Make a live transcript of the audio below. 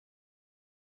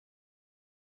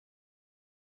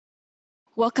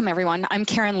Welcome, everyone. I'm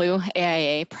Karen Liu,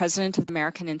 AIA, President of the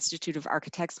American Institute of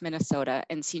Architects, Minnesota,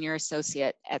 and Senior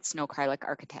Associate at Snow Kreilich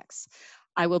Architects.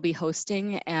 I will be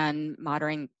hosting and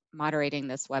moderating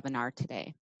this webinar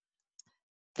today.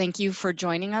 Thank you for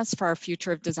joining us for our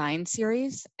Future of Design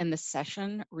series and the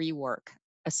session, REWORK,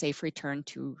 a safe return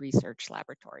to research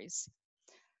laboratories.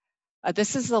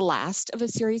 This is the last of a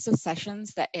series of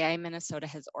sessions that AI Minnesota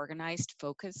has organized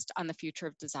focused on the future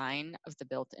of design of the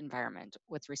built environment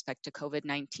with respect to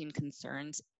COVID-19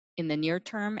 concerns in the near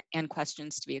term and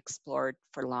questions to be explored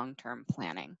for long-term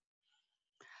planning.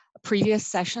 Previous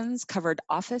sessions covered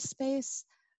office space,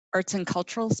 arts and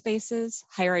cultural spaces,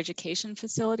 higher education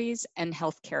facilities, and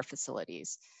healthcare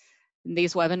facilities.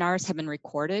 These webinars have been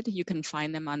recorded. You can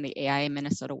find them on the AIA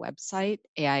Minnesota website,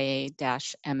 aia-mn.org.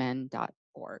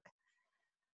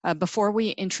 Before we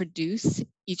introduce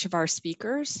each of our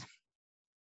speakers,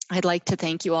 I'd like to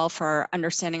thank you all for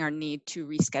understanding our need to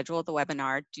reschedule the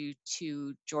webinar due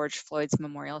to George Floyd's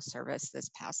memorial service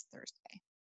this past Thursday.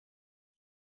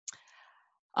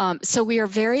 So we are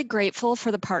very grateful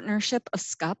for the partnership of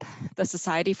SCUP, the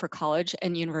Society for College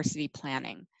and University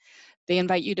Planning. They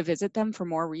invite you to visit them for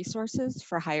more resources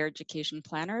for higher education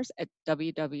planners at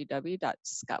www.scup.org.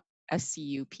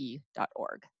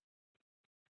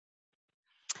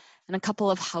 And a couple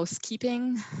of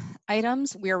housekeeping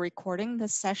items. We are recording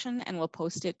this session and we'll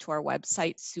post it to our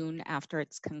website soon after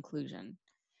its conclusion.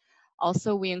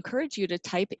 Also, we encourage you to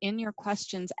type in your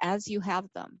questions as you have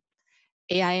them.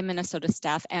 AIA Minnesota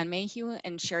staff Ann Mayhew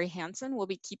and Sherry Hansen will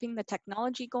be keeping the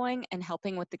technology going and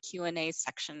helping with the Q&A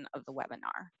section of the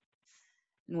webinar.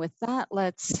 And with that,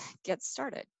 let's get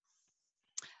started.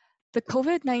 The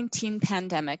COVID-19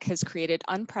 pandemic has created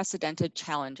unprecedented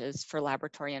challenges for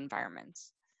laboratory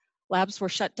environments. Labs were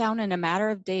shut down in a matter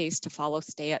of days to follow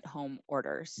stay-at-home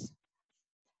orders.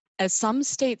 As some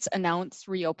states announce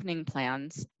reopening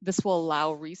plans, this will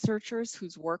allow researchers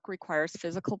whose work requires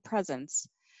physical presence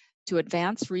to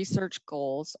advance research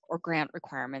goals or grant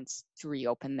requirements to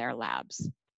reopen their labs.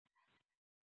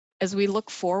 As we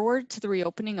look forward to the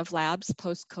reopening of labs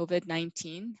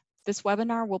post-COVID-19, this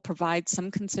webinar will provide some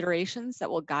considerations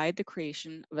that will guide the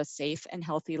creation of a safe and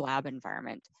healthy lab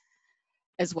environment,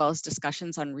 as well as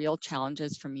discussions on real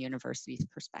challenges from universities'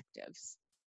 perspectives.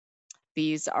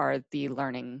 These are the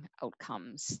learning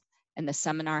outcomes, and the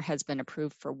seminar has been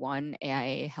approved for one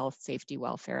AIA Health, Safety,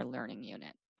 Welfare Learning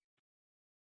Unit.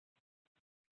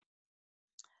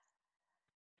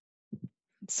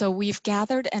 So we've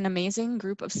gathered an amazing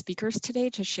group of speakers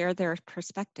today to share their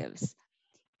perspectives.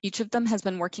 Each of them has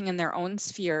been working in their own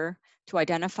sphere to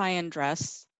identify and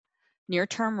address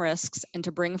near-term risks and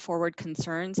to bring forward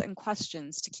concerns and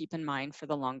questions to keep in mind for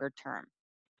the longer term.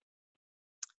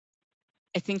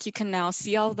 I think you can now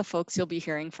see all the folks you'll be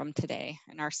hearing from today,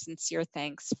 and our sincere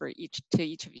thanks to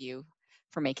each of you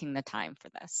for making the time for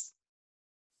this.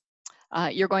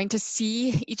 You're going to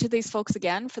see each of these folks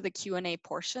again for the Q&A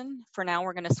portion. For now,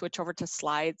 we're going to switch over to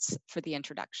slides for the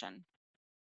introduction.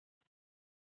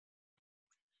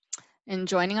 And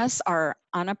joining us are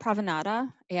Anna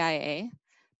Pravinata, AIA,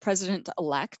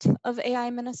 President-elect of AI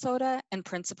Minnesota and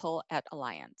Principal at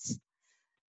Alliiance.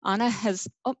 Anna has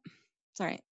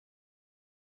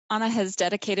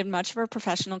dedicated much of her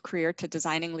professional career to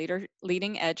designing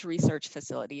leading-edge research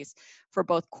facilities for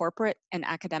both corporate and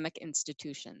academic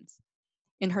institutions.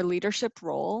 In her leadership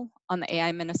role on the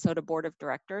AI Minnesota Board of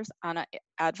Directors, Anna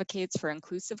advocates for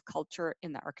inclusive culture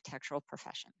in the architectural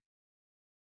profession.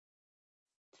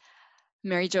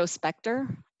 Mary Jo Spector,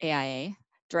 AIA,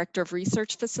 Director of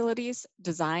Research Facilities,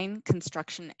 Design,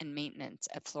 Construction, and Maintenance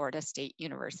at Florida State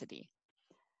University.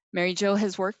 Mary Jo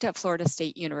has worked at Florida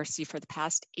State University for the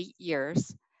past 8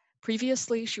 years.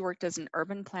 Previously, she worked as an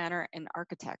urban planner and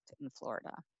architect in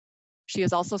Florida. She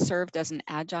has also served as an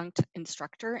adjunct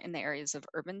instructor in the areas of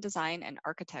urban design and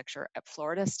architecture at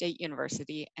Florida State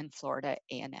University and Florida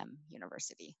A&M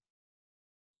University.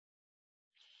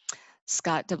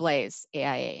 Scott DeBlaze,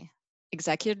 AIA,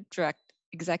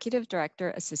 Executive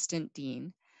Director, Assistant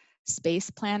Dean, Space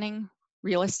Planning,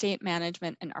 Real Estate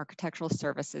Management and Architectural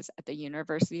Services at the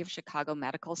University of Chicago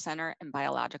Medical Center and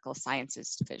Biological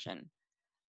Sciences Division.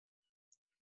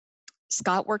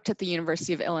 Scott worked at the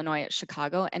University of Illinois at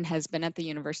Chicago and has been at the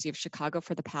University of Chicago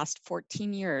for the past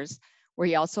 14 years, where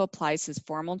he also applies his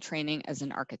formal training as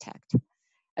an architect.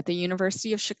 At the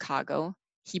University of Chicago,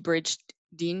 he bridged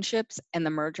deanships and the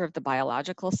merger of the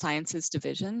Biological Sciences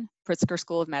Division, Pritzker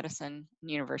School of Medicine,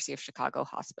 and University of Chicago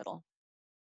Hospital.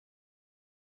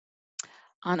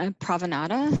 Anna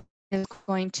Pravinata is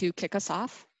going to kick us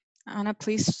off. Anna,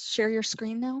 please share your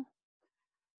screen now.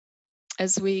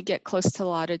 As we get close to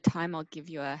allotted time, I'll give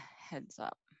you a heads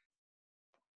up.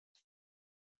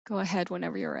 Go ahead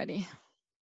whenever you're ready.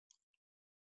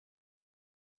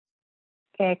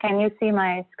 Okay, can you see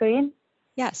my screen?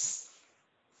 Yes.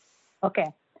 Okay,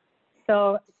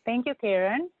 so thank you,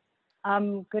 Karen.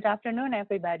 Good afternoon,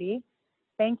 everybody.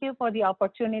 Thank you for the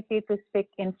opportunity to speak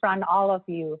in front of all of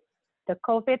you. The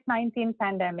COVID-19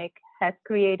 pandemic has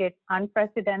created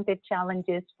unprecedented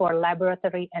challenges for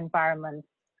laboratory environments.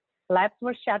 Labs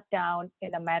were shut down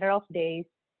in a matter of days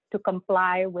to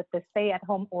comply with the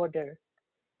stay-at-home order.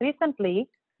 Recently,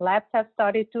 labs have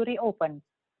started to reopen.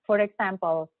 For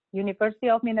example, University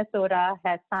of Minnesota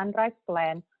has Sunrise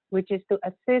Plan, which is to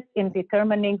assist in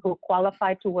determining who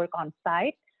qualify to work on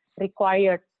site,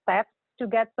 required steps to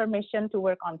get permission to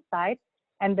work on site,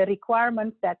 and the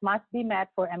requirements that must be met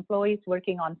for employees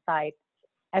working on site.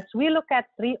 As we look at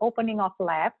reopening of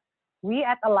labs, we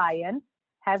at Alliiance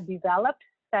have developed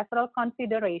several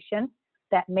considerations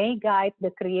that may guide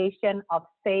the creation of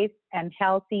safe and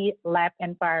healthy lab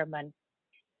environments.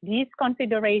 These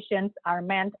considerations are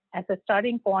meant as a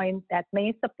starting point that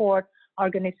may support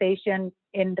organizations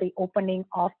in reopening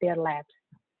of their labs.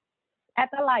 At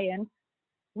Alliiance,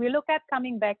 we look at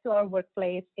coming back to our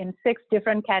workplace in 6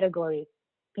 different categories: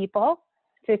 people,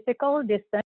 physical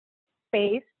distance,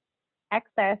 space,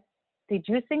 access,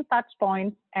 reducing touch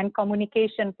points, and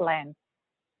communication plan.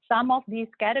 Some of these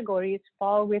categories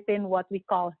fall within what we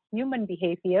call human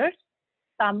behaviors,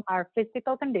 some are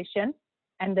physical conditions,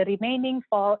 and the remaining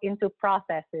fall into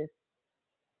processes.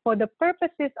 For the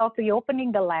purposes of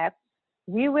reopening the lab,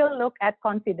 we will look at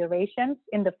considerations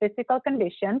in the physical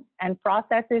conditions and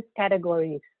processes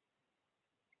categories: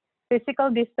 physical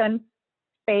distance,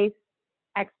 space,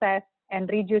 access, and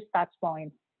reduced touch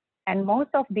points. And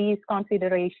most of these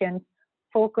considerations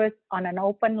focus on an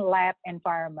open lab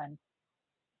environment.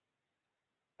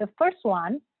 The first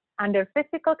one, under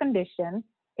physical conditions,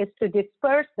 is to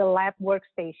disperse the lab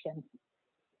workstations.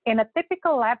 In a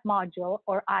typical lab module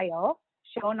or aisle,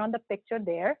 shown on the picture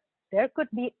there could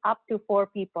be up to 4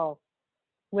 people.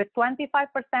 With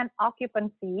 25%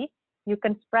 occupancy, you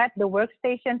can spread the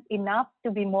workstations enough to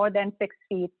be more than 6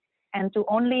 feet and to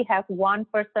only have 1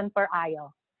 person per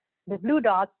aisle. The blue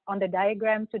dots on the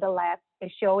diagram to the left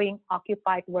is showing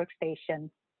occupied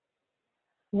workstations.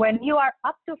 When you are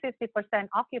up to 50%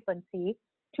 occupancy,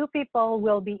 2 people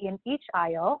will be in each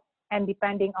aisle, and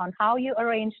depending on how you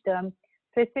arrange them,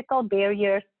 physical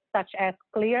barriers such as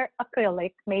clear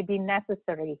acrylic may be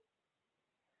necessary.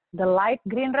 The light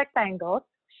green rectangles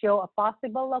show a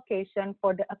possible location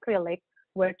for the acrylic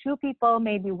where 2 people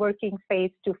may be working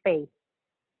face to face.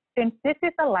 Since this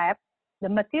is a lab, the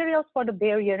materials for the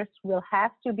barriers will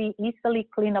have to be easily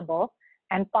cleanable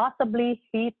and possibly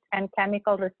heat and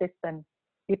chemical resistant,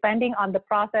 depending on the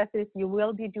processes you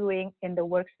will be doing in the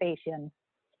workstation.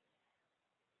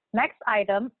 Next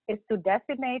item is to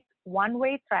designate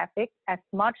one-way traffic as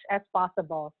much as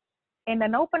possible. In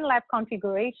an open lab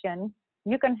configuration,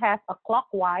 you can have a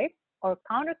clockwise or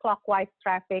counterclockwise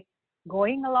traffic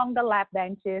going along the lab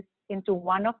benches into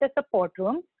one of the support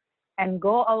rooms and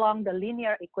go along the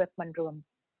linear equipment room.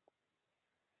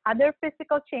 Other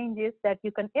physical changes that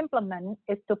you can implement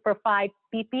is to provide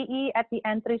PPE at the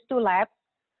entries to labs,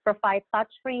 provide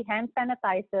touch-free hand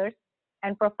sanitizers,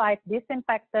 and provide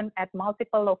disinfectant at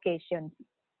multiple locations.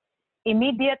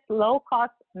 Immediate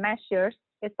low-cost measures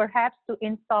is perhaps to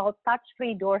install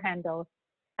touch-free door handles.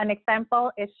 An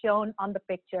example is shown on the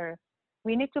picture.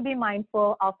 We need to be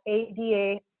mindful of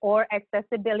ADA or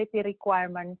accessibility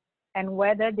requirements and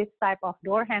whether this type of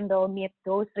door handle meets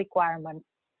those requirements.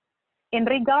 In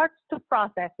regards to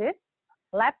processes,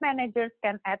 lab managers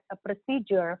can add a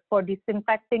procedure for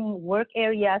disinfecting work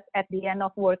areas at the end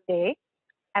of workday,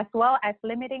 as well as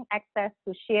limiting access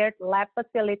to shared lab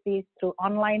facilities through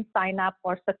online sign-up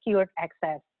or secured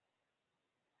access.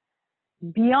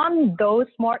 Beyond those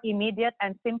more immediate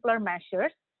and simpler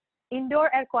measures,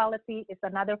 indoor air quality is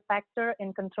another factor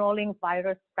in controlling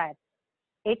virus spread.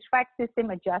 HVAC system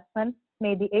adjustments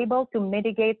may be able to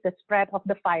mitigate the spread of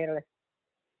the virus.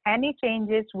 Any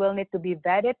changes will need to be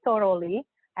vetted thoroughly,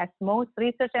 as most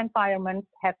research environments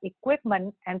have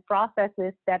equipment and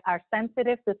processes that are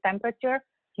sensitive to temperature,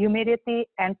 humidity,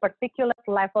 and particulate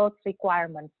levels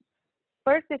requirements.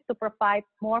 First is to provide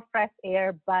more fresh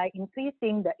air by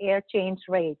increasing the air change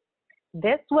rate.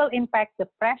 This will impact the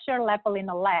pressure level in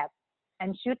a lab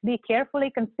and should be carefully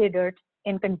considered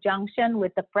in conjunction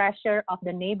with the pressure of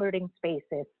the neighboring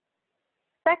spaces.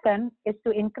 Second is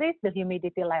to increase the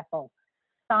humidity level.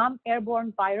 Some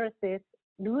airborne viruses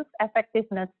lose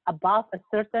effectiveness above a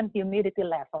certain humidity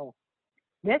level.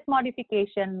 This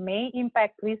modification may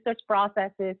impact research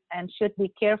processes and should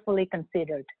be carefully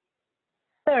considered.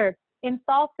 Third,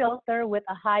 Install filter with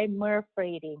a high MERV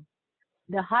rating.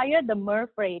 The higher the MERV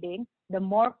rating, the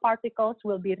more particles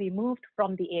will be removed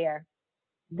from the air.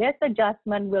 This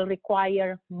adjustment will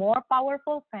require more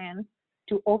powerful fans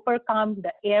to overcome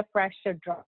the air pressure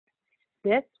drop.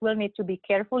 This will need to be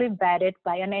carefully vetted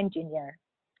by an engineer.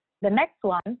 The next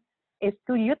one is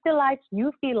to utilize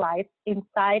UV lights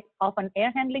inside of an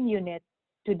air handling unit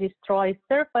to destroy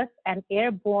surface and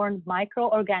airborne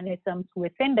microorganisms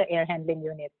within the air handling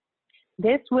unit.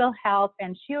 This will help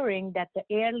ensuring that the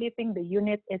air leaving the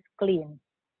unit is clean.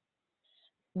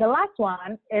 The last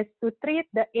one is to treat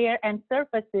the air and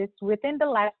surfaces within the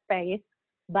lab space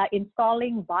by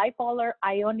installing bipolar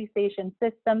ionization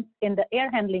systems in the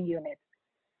air handling unit.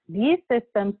 These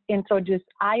systems introduce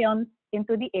ions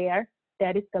into the air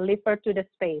that is delivered to the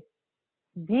space.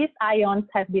 These ions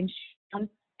have been shown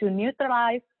to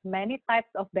neutralize many types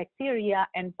of bacteria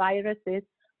and viruses,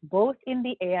 both in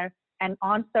the air and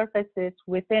on surfaces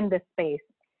within the space.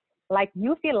 Like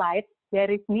UV light, there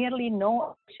is nearly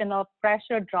no additional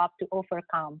pressure drop to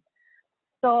overcome.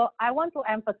 So I want to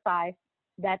emphasize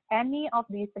that any of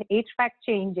these HVAC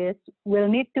changes will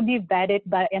need to be vetted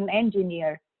by an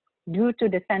engineer due to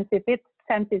the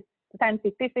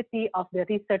sensitivity of the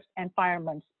research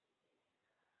environments.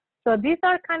 So these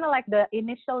are kind of like the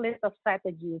initial list of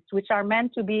strategies, which are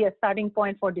meant to be a starting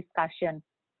point for discussion.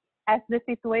 As the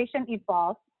situation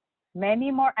evolves,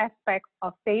 many more aspects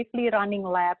of safely running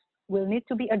labs will need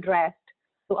to be addressed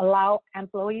to allow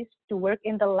employees to work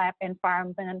in the lab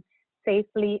environment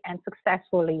safely and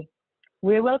successfully.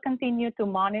 We will continue to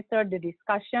monitor the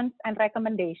discussions and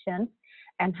recommendations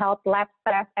and help lab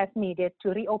staff as needed to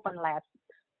reopen labs.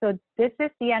 So this is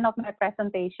the end of my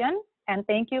presentation, and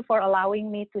thank you for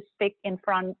allowing me to speak in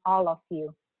front of all of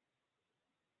you.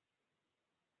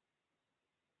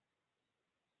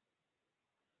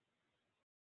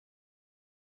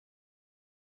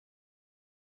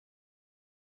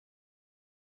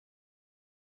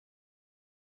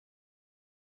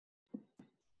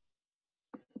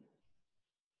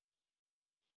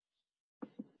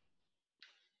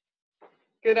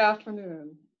 Good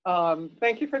afternoon.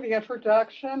 Thank you for the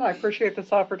introduction. I appreciate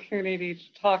this opportunity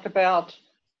to talk about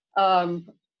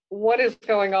what is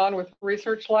going on with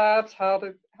research labs, how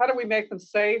do we make them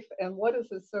safe, and what is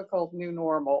this so-called new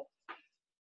normal.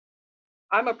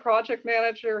 I'm a project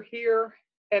manager here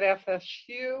at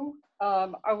FSU.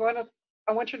 I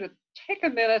want you to take a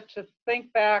minute to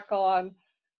think back on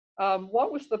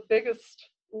what was the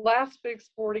last big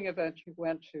sporting event you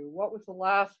went to? What was the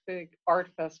last big art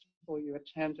festival you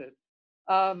attended?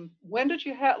 When did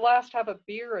you last have a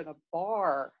beer in a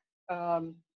bar?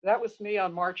 That was me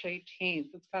on March 18th.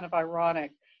 It's kind of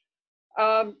ironic.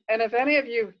 And if any of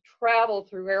you traveled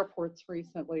through airports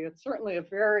recently, it's certainly a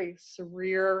very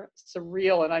surreal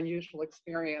and unusual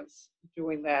experience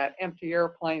doing that. Empty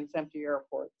airplanes, empty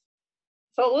airports.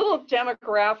 So a little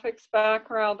demographics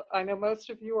background. I know most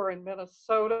of you are in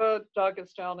Minnesota. Doug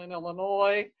is down in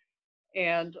Illinois,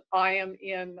 and I am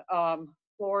in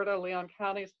Florida, Leon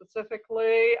County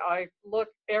specifically. I look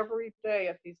every day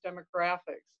at these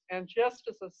demographics. And just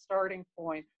as a starting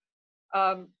point,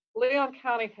 Leon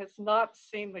County has not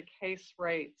seen the case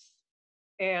rates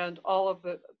and all of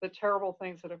the terrible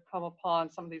things that have come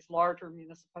upon some of these larger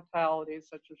municipalities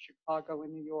such as Chicago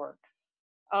and New York.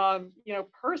 You know,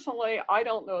 personally, I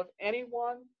don't know of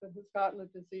anyone that has gotten the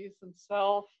disease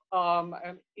themselves,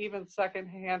 and even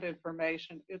secondhand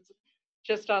information, it's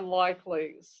just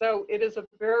unlikely. So it is a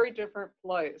very different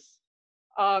place.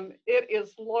 It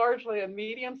is largely a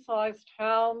medium-sized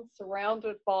town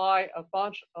surrounded by a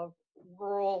bunch of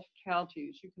rural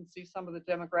counties. You can see some of the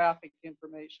demographic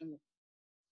information.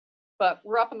 But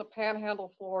we're up in the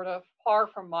Panhandle, Florida, far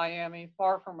from Miami,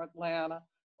 far from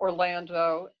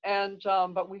Orlando, and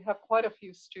but we have quite a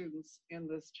few students in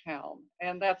this town,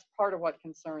 and that's part of what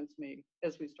concerns me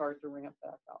as we start to ramp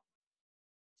back up.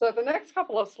 So the next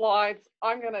couple of slides,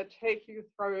 I'm going to take you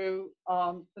through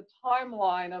the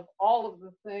timeline of all of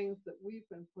the things that we've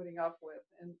been putting up with,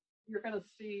 and you're going to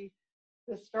see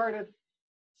this started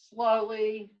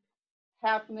slowly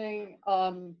happening,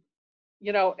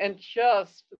 you know, and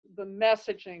just the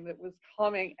messaging that was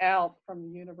coming out from the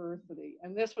university.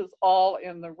 And this was all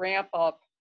in the ramp up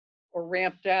or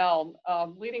ramp down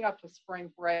leading up to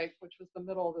spring break, which was the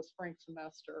middle of the spring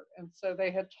semester. And so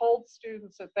they had told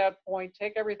students at that point,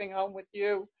 take everything home with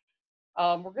you.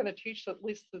 We're going to teach at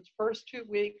least the first 2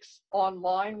 weeks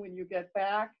online when you get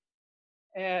back.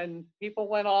 And people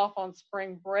went off on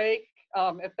spring break.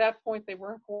 At that point, they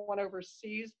weren't going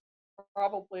overseas,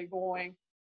 probably going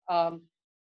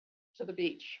to the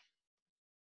beach.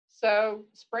 So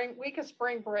week of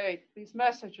spring break, these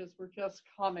messages were just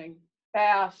coming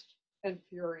fast and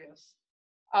furious.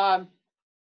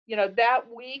 You know, that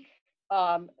week,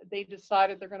 they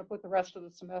decided they're going to put the rest of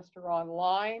the semester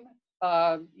online.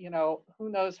 You know, who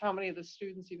knows how many of the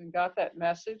students even got that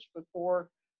message before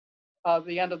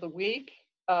the end of the week.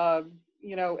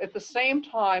 You know, at the same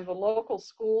time, the local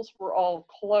schools were all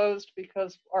closed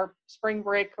because our spring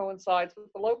break coincides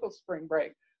with the local spring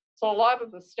break. So a lot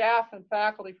of the staff and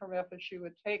faculty from FSU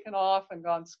had taken off and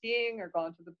gone skiing or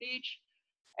gone to the beach.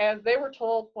 And they were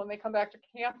told when they come back to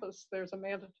campus, there's a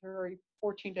mandatory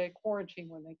 14-day quarantine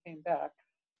when they came back.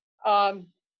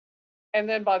 And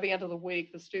then by the end of the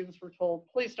week, the students were told,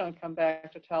 please don't come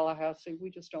back to Tallahassee.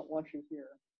 We just don't want you here.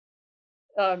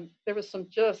 There was some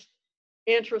just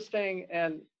interesting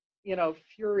and, you know,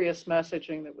 furious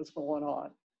messaging that was going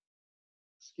on.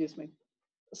 Excuse me.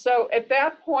 So at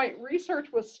that point, research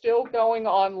was still going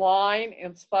online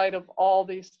in spite of all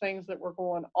these things that were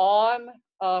going on.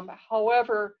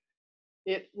 However,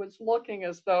 it was looking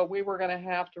as though we were going to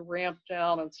have to ramp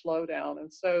down and slow down.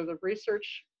 And so the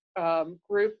research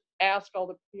group asked all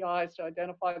the PIs to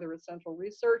identify their essential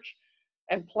research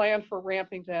and plan for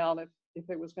ramping down if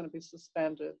it was going to be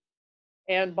suspended.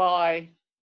 And by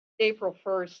April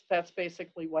 1st, that's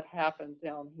basically what happened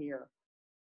down here.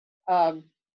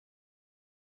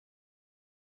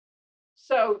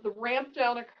 So the ramp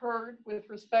down occurred with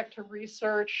respect to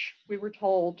research. We were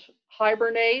told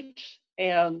hibernate,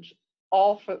 and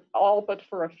all but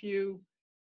for a few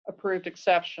approved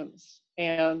exceptions.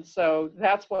 And so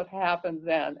that's what happened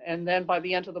then. And then by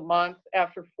the end of the month,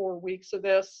 after 4 weeks of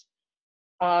this,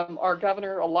 our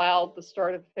governor allowed the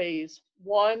start of phase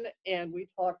 1, and we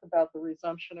talked about the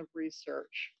resumption of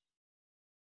research.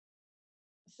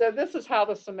 So this is how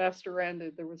the semester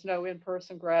ended. There was no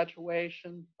in-person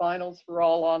graduation. Finals were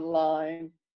all online.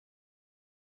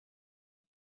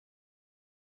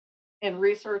 And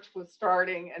research was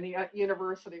starting, and the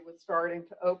university was starting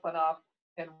to open up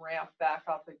and ramp back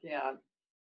up again.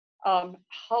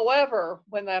 However,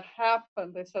 when that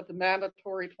happened, they said the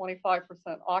mandatory 25%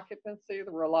 occupancy.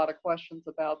 There were a lot of questions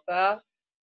about that.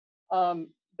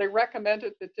 They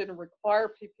recommended that didn't require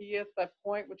PPE at that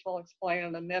point, which I'll explain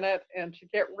in a minute, and to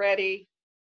get ready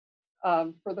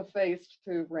for the phase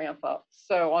 2 ramp up.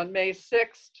 So on May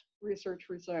 6th, research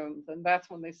resumed, and that's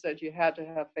when they said you had to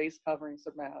have face coverings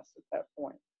or masks at that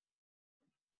point.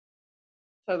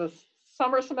 So the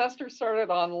summer semester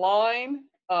started online.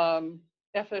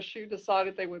 FSU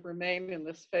decided they would remain in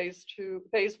this phase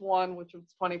 1, which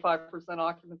was 25%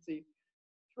 occupancy,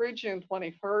 through June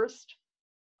 21st.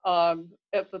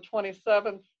 At the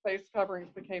 27th, face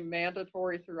coverings became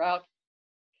mandatory throughout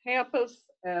campus.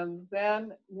 And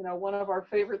then, you know, one of our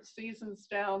favorite seasons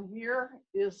down here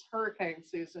is hurricane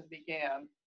season began.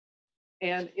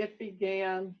 And it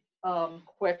began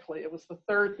quickly. It was the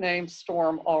 3rd named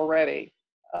storm already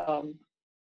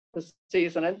this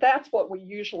season. And that's what we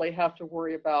usually have to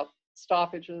worry about,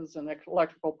 stoppages and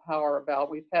electrical power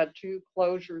about. We've had 2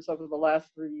 closures over the last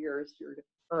 3 years due to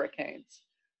hurricanes.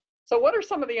 So what are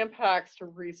some of the impacts to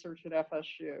research at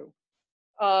FSU?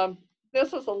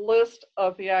 This is a list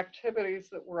of the activities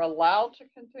that were allowed to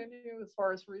continue as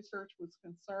far as research was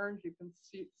concerned. You can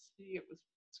see it was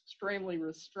extremely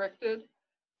restricted.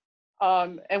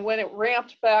 And when it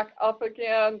ramped back up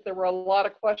again, there were a lot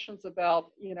of questions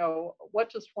about, you know, what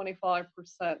does 25%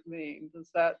 mean? Does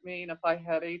that mean if I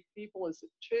had 8 people, is it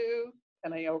 2?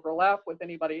 Can I overlap with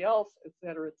anybody else, et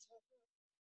cetera, et cetera?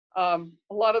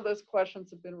 A lot of those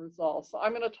questions have been resolved. So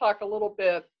I'm going to talk a little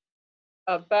bit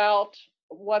about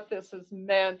what this has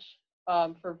meant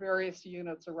for various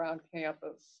units around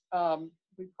campus.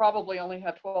 We probably only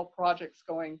had 12 projects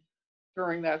going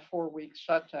during that 4-week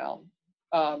shutdown.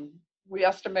 We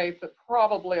estimate that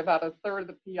probably about 1/3 of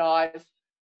the PIs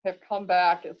have come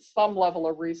back at some level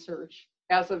of research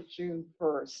as of June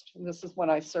 1st. And this is when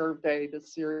I surveyed a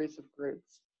series of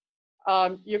groups.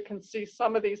 You can see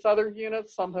some of these other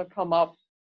units, some have come up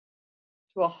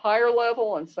to a higher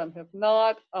level and some have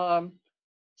not.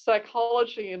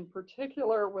 Psychology in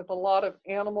particular, with a lot of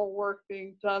animal work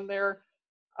being done there,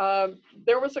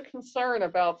 there was a concern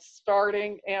about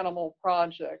starting animal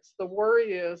projects. The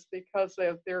worry is because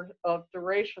of their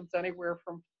durations anywhere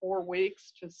from 4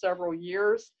 weeks to several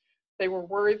years, they were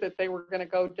worried that they were going to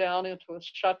go down into a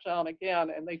shutdown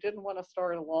again, and they didn't want to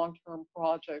start a long-term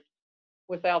project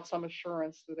without some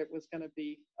assurance that it was going to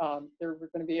be, they were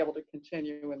going to be able to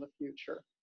continue in the future.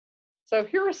 So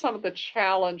here are some of the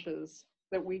challenges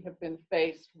that we have been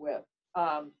faced with.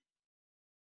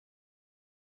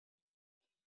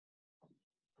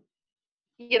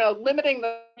 you know, limiting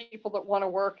the people that want to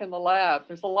work in the lab.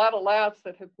 There's a lot of labs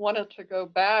that have wanted to go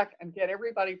back and get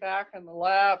everybody back in the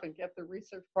lab and get the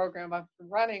research program up and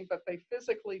running, but they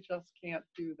physically just can't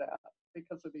do that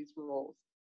because of these rules.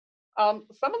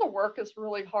 Some of the work is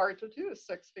really hard to do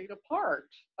 6 feet apart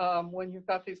when you've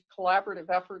got these collaborative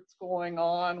efforts going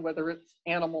on, whether it's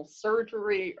animal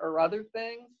surgery or other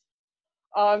things.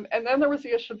 And then there was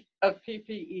the issue of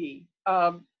PPE.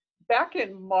 Back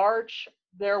in March,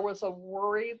 there was a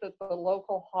worry that the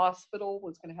local hospital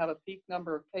was going to have a peak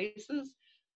number of cases.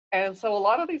 And so a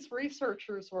lot of these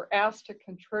researchers were asked to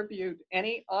contribute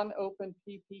any unopened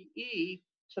PPE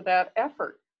to that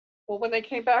effort. Well, when they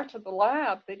came back to the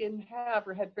lab, they didn't have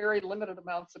or had very limited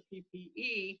amounts of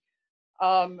PPE,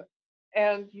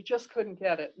 and you just couldn't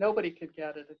get it. Nobody could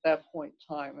get it at that point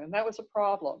in time, and that was a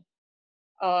problem.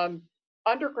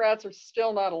 Undergrads are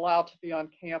still not allowed to be on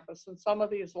campus, and some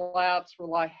of these labs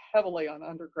rely heavily on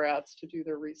undergrads to do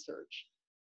their research.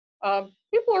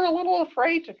 People are a little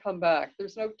afraid to come back.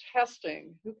 There's no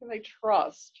testing. Who can they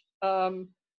trust? And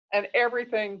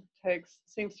everything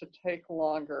seems to take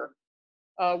longer.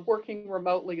 Working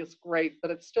remotely is great,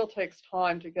 but it still takes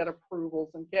time to get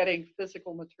approvals and getting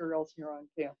physical materials here on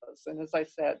campus. And as I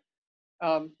said,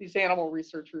 these animal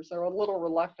researchers are a little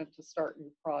reluctant to start new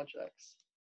projects.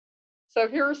 So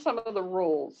here are some of the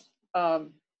rules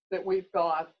that we've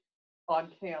got on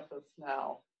campus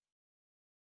now.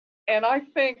 And I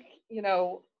think, you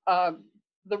know,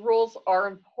 the rules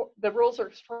are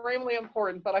extremely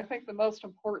important, but I think the most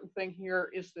important thing here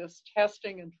is this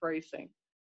testing and tracing.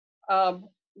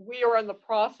 We are in the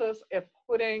process of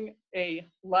putting a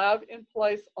lab in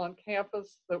place on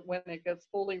campus that when it gets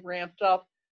fully ramped up,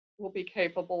 will be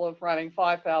capable of running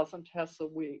 5,000 tests a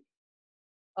week.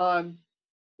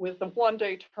 With the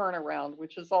one-day turnaround,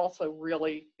 which is also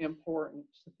really important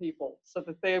to people so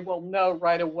that they will know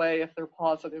right away if they're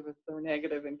positive, if they're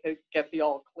negative, and get the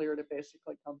all clear to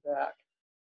basically come back.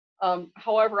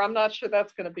 However, I'm not sure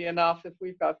that's going to be enough if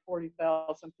we've got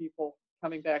 40,000 people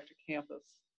coming back to campus.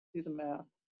 Do the math.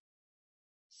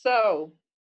 So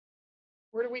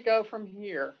where do we go from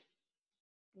here?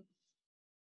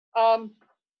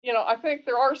 You know, I think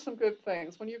there are some good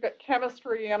things. When you've got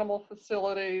chemistry, animal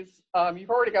facilities,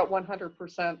 you've already got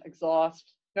 100%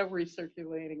 exhaust, no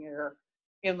recirculating air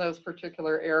in those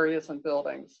particular areas and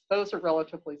buildings. Those are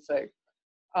relatively safe.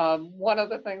 One of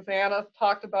the things Anna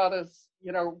talked about is,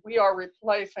 you know, we are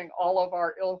replacing all of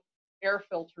our air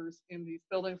filters in these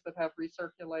buildings that have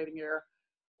recirculating air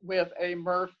with a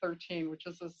MERV 13, which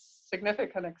is a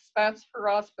significant expense for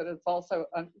us, but it's also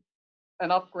an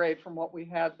upgrade from what we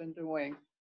had been doing.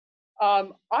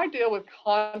 I deal with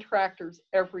contractors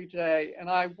every day, and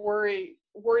I'm worried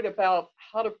about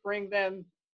how to bring them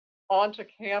onto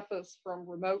campus from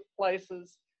remote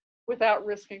places without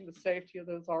risking the safety of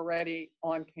those already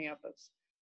on campus.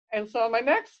 And so on my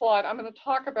next slide, I'm going to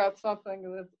talk about something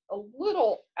that's a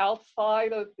little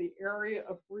outside of the area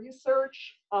of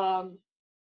research.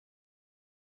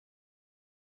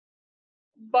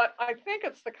 But I think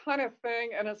it's the kind of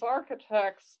thing, and as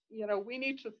architects, you know, we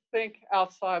need to think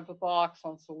outside the box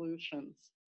on solutions.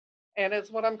 And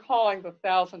it's what I'm calling the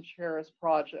 1,000 Chairs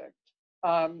Project.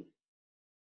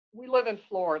 We live in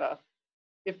Florida.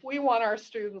 If we want our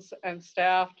students and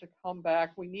staff to come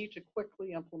back, we need to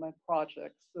quickly implement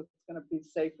projects that's going to be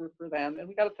safer for them. And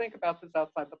we got to think about this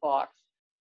outside the box.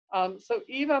 So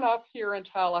even up here in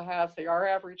Tallahassee, our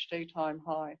average daytime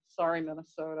high, sorry,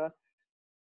 Minnesota,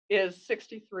 is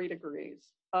 63 degrees.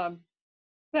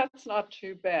 That's not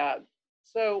too bad.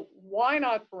 So why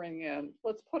not bring in,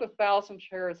 let's put 1,000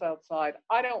 chairs outside.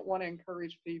 I don't want to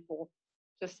encourage people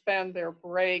to spend their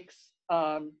breaks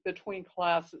between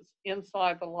classes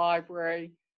inside the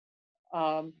library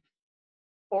or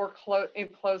in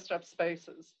closed up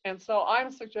spaces. And so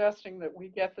I'm suggesting that we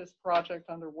get this project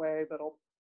underway that'll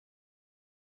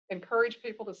encourage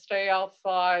people to stay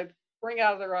outside, bring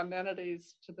out their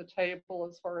amenities to the table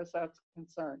as far as that's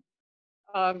concerned.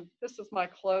 This is my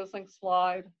closing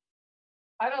slide.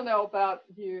 I don't know about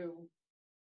you,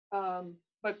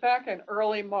 but back in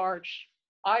early March,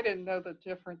 I didn't know the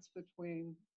difference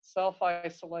between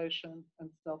self-isolation and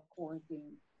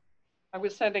self-quarantine. I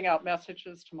was sending out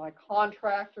messages to my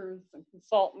contractors and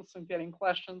consultants and getting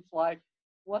questions like,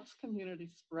 what's community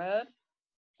spread?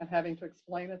 And having to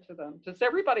explain it to them. Does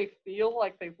everybody feel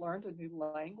like they've learned a new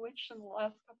language in the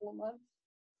last couple of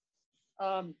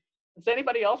months? Has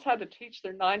anybody else had to teach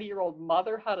their 90-year-old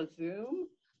mother how to Zoom?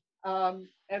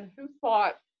 And who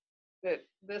thought that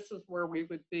this is where we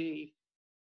would be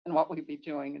and what we'd be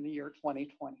doing in the year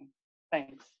 2020?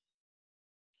 Thanks.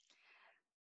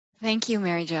 Thank you,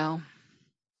 Mary Jo.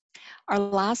 Our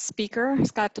last speaker,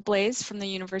 Scott DeBlaze from the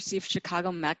University of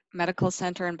Chicago Medical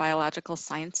Center and Biological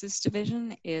Sciences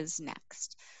Division, is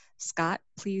next. Scott,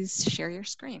 please share your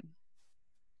screen.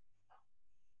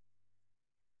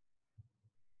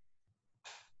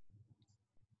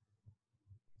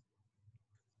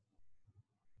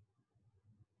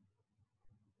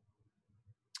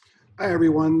 Hi,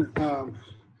 everyone.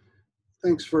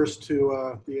 Thanks first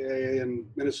to the AA in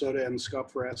Minnesota and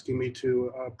SCUP for asking me to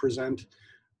present.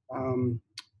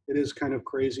 It is kind of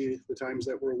crazy, the times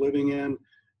that we're living in,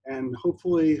 and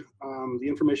hopefully the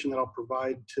information that I'll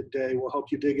provide today will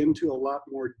help you dig into a lot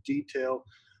more detail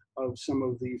of some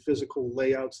of the physical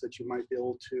layouts that you might be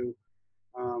able to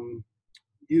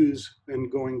use in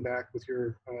going back with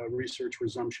your research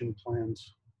resumption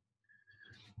plans.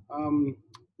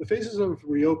 The phases of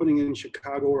reopening in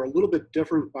Chicago are a little bit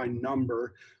different by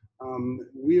number.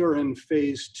 We are in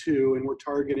phase 2 and we're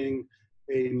targeting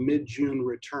a mid-June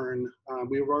return.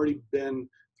 We've already been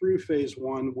through phase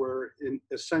 1 where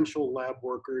essential lab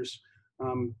workers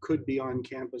could be on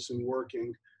campus and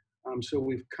working. So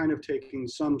we've kind of taken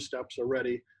some steps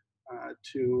already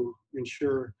to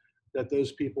ensure that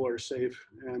those people are safe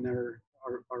and are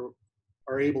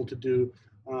able to do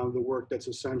the work that's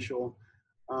essential.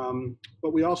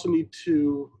 But we also need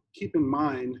to keep in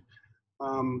mind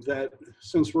that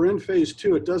since we're in phase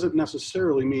 2, it doesn't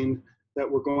necessarily mean that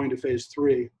we're going to phase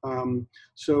 3.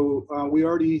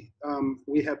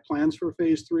 We have plans for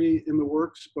phase 3 in the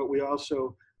works, but we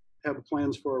also have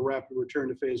plans for a rapid return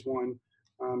to phase 1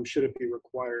 should it be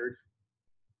required.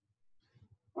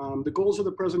 The goals of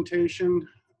the presentation,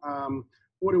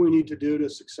 what do we need to do to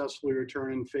successfully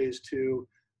return in phase 2?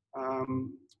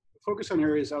 Focus on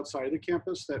areas outside the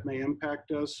campus that may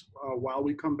impact us while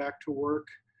we come back to work,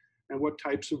 and what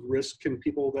types of risks can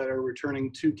people that are returning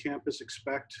to campus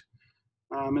expect,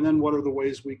 and then what are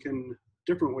the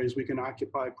different ways we can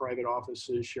occupy private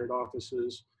offices, shared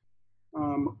offices,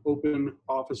 open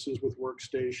offices with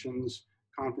workstations,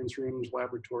 conference rooms,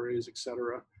 laboratories,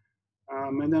 etc.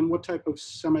 And then what type of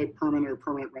semi-permanent or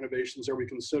permanent renovations are we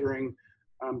considering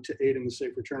to aid in the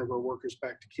safe return of our workers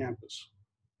back to campus?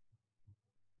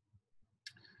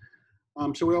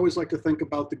 So we always like to think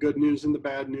about the good news and the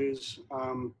bad news.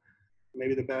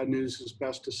 Maybe the bad news is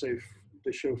best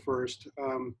to show first.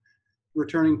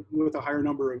 Returning with a higher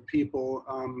number of people,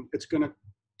 it's going to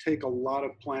take a lot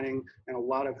of planning and a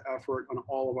lot of effort on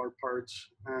all of our parts,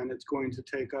 and it's going to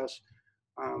take us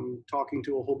talking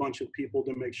to a whole bunch of people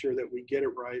to make sure that we get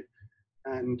it right,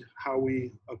 and how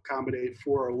we accommodate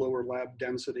for a lower lab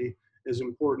density is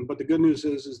important. But the good news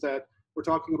is that we're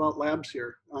talking about labs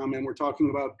here, and we're talking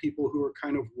about people who are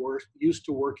kind of used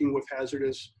to working with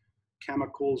hazardous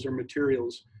chemicals or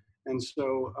materials. And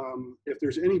so if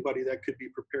there's anybody that could be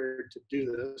prepared to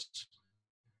do this,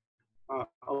 a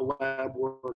lab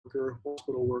worker,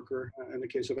 hospital worker, in the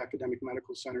case of academic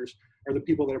medical centers, are the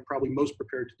people that are probably most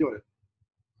prepared to do it.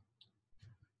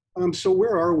 So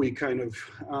where are we kind of?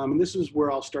 And this is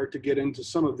where I'll start to get into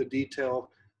some of the detail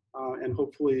and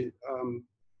hopefully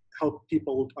help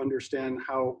people understand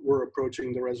how we're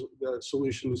approaching the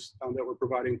solutions that we're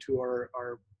providing to our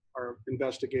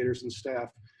investigators and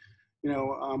staff. You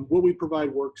know, will we provide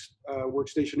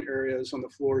workstation areas on the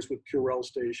floors with Purell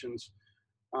stations?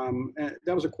 And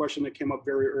that was a question that came up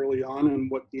very early on, and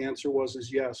what the answer was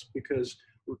is yes, because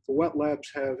the wet labs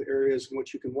have areas in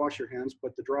which you can wash your hands,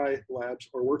 but the dry labs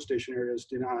or workstation areas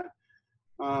do not.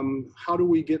 How do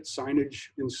we get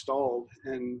signage installed,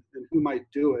 and who might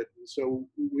do it? So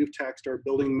we've taxed our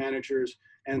building managers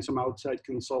and some outside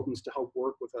consultants to help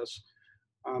work with us.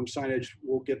 Signage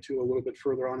we'll get to a little bit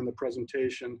further on in the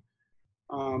presentation.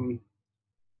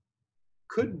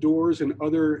 Could doors in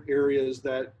other areas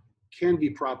that can be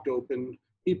propped open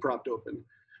be propped open?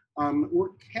 We're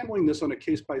handling this on a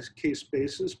case-by-case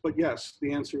basis, but yes,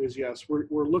 the answer is yes.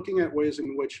 We're looking at ways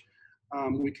in which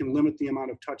we can limit the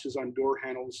amount of touches on door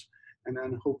handles, and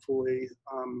then hopefully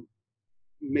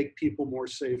make people more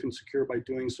safe and secure by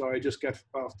doing so. I just got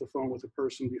off the phone with a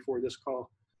person before this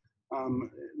call,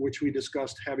 which we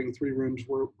discussed having 3 rooms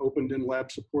were opened in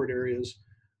lab support areas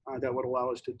that would allow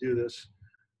us to do this.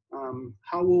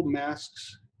 How will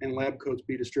masks and lab coats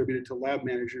be distributed to lab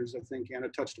managers? I think Anna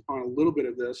touched upon a little bit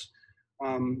of this.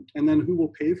 And then who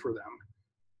will pay for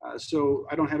them? So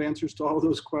I don't have answers to all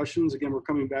those questions. Again, we're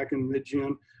coming back in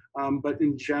mid-June. But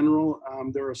in general,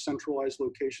 there are centralized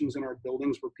locations in our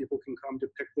buildings where people can come to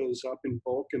pick those up in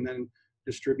bulk and then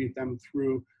distribute them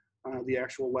through the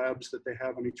actual labs that they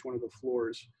have on each one of the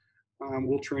floors.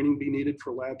 Will training be needed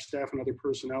for lab staff and other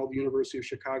personnel? The University of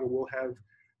Chicago will have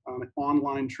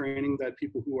online training that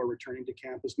people who are returning to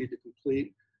campus need to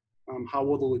complete. How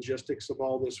will the logistics of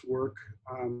all this work?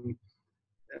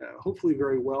 Hopefully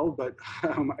very well, but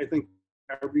I think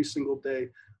every single day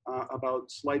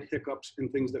about slight hiccups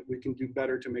and things that we can do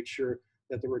better to make sure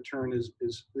that the return is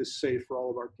safe for all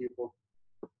of our people.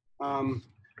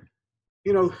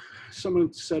 You know,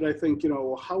 someone said, I think, you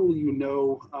know, how will you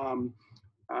know,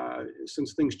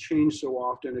 since things change so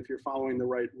often, if you're following the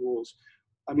right rules?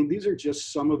 I mean, these are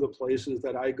just some of the places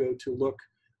that I go to look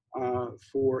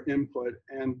for input.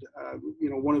 And, you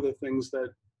know, one of the things that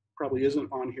probably isn't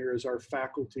on here is our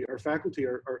faculty. Our faculty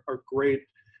are great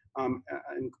and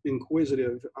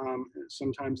inquisitive.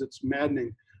 Sometimes it's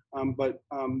maddening, but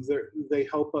they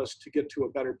help us to get to a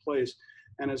better place.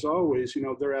 And as always, you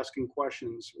know, they're asking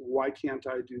questions. Why can't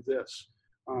I do this?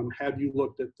 Have you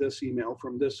looked at this email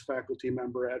from this faculty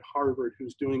member at Harvard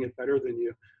who's doing it better than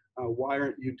you? Why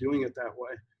aren't you doing it that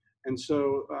way? And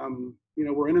so, you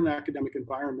know, we're in an academic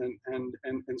environment, and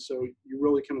so you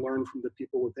really can learn from the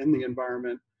people within the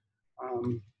environment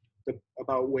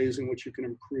about ways in which you can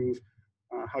improve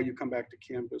how you come back to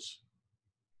campus.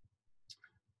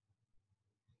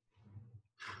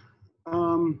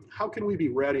 How can we be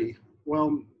ready?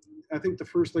 Well, I think the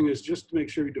first thing is just to make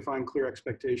sure you define clear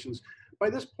expectations.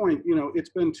 By this point, you know, it's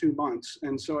been 2 months.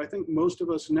 And so I think most of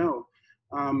us know,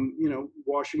 you know,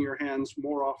 washing your hands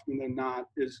more often than not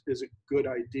is a good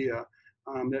idea.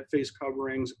 That face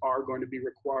coverings are going to be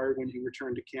required when you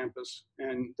return to campus.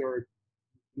 And there are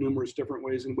numerous different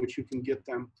ways in which you can get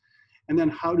them. And then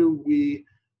how do we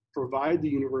provide the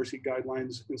university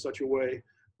guidelines in such a way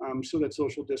so that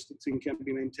social distancing can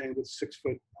be maintained with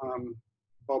 6-foot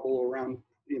bubble around,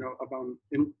 you know, about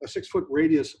in a 6-foot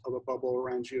radius of a bubble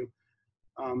around you.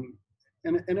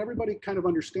 And everybody kind of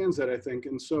understands that, I think.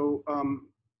 And so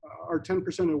our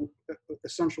 10% of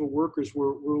essential workers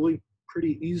were really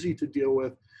pretty easy to deal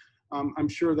with. I'm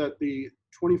sure that the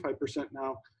 25%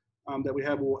 now that we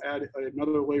have will add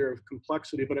another layer of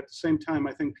complexity, but at the same time,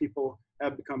 I think people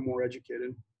have become more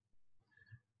educated.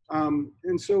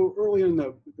 And so early in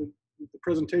the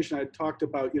presentation, I talked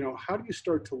about, you know, how do you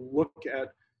start to look at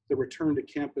the return to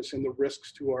campus and the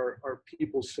risks to our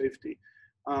people's safety?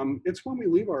 It's when we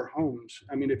leave our homes.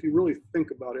 I mean, if you really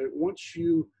think about it, once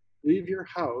you leave your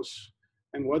house,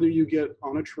 and whether you get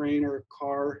on a train or a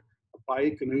car, a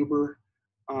bike, an Uber,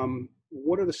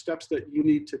 what are the steps that you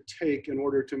need to take in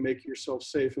order to make yourself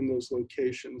safe in those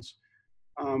locations?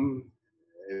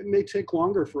 It may take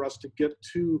longer for us to get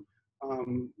to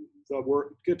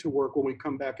work when we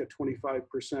come back at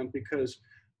 25% because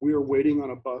we are waiting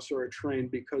on a bus or a train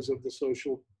because of the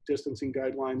social distancing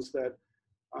guidelines that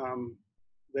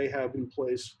they have in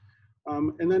place.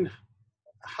 And then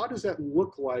how does that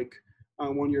look like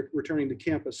when you're returning to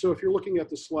campus? So if you're looking at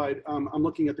the slide, I'm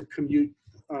looking at the commute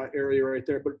area right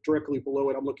there, but directly below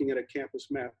it, I'm looking at a campus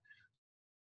map.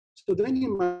 So then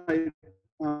you might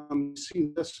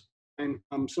see this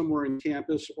somewhere in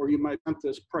campus, or you might hunt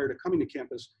this prior to coming to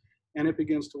campus, and it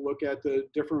begins to look at the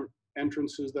different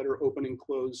entrances that are open and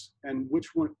closed, and which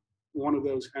one of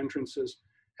those entrances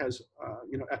has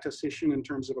you know, attestation in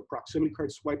terms of a proximity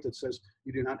card swipe that says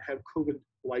you do not have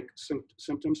COVID-like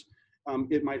symptoms.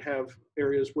 It might have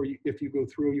areas where if you go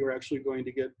through, you're actually going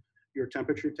to get your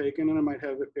temperature taken, and it might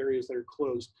have areas that are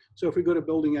closed. So if we go to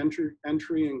building entry,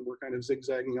 and we're kind of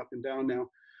zigzagging up and down now,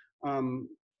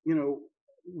 you know,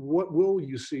 what will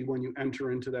you see when you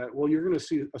enter into that? Well, you're going to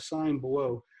see a sign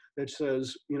below that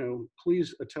says, you know,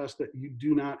 please attest that you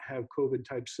do not have COVID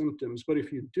type symptoms. But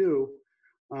if you do,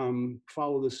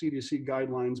 follow the CDC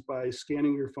guidelines by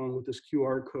scanning your phone with this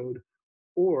QR code,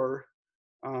 or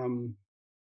and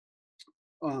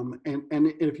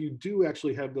if you do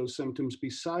actually have those symptoms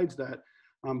besides that,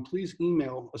 please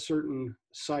email a certain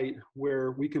site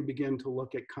where we can begin to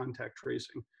look at contact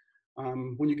tracing.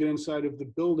 When you get inside of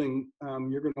the building,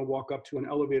 you're going to walk up to an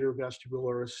elevator, vestibule,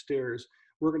 or a stairs.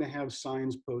 We're going to have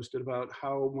signs posted about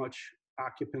how much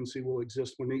occupancy will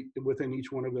exist within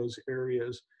each one of those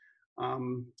areas.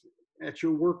 At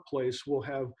your workplace, we'll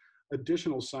have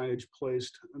additional signage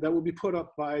placed that will be put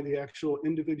up by the actual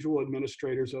individual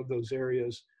administrators of those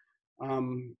areas.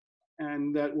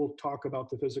 And that will talk about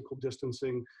the physical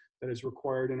distancing that is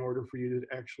required in order for you to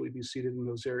actually be seated in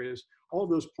those areas. All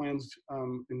of those plans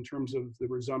in terms of the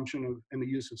resumption of and the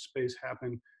use of space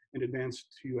happen in advance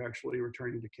to you actually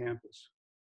returning to campus.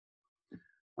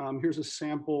 Here's a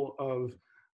sample of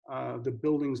the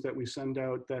buildings that we send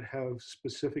out that have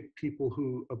specific people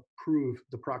who approve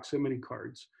the proximity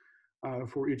cards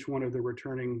for each one of the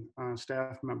returning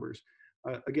staff members.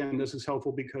 Again, this is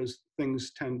helpful because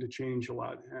things tend to change a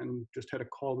lot, and just had a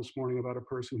call this morning about a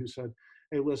person who said,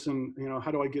 hey, listen, you know,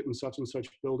 how do I get in such and such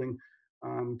building?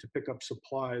 to pick up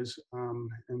supplies.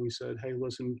 And we said, hey,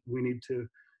 listen, we need to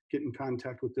get in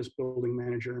contact with this building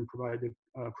manager and provide the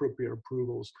appropriate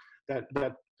approvals.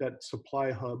 That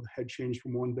supply hub had changed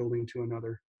from one building to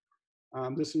another.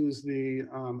 This is the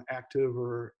active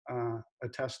or a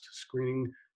test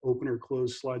screening open or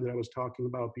closed slide that I was talking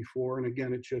about before. And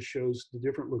again, it just shows the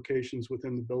different locations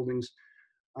within the buildings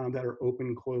that are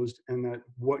open, closed, and that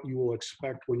what you will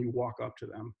expect when you walk up to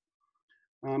them.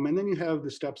 And then you have the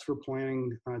steps for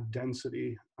planning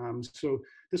density. So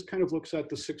this kind of looks at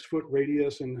the 6-foot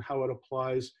radius and how it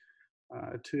applies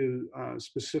to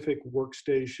specific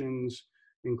workstations,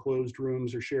 enclosed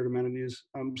rooms, or shared amenities.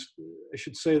 I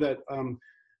should say that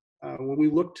when we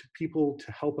look to people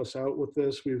to help us out with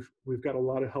this, we've got a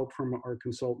lot of help from our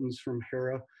consultants from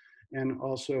HERA and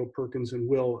also Perkins and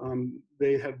Will.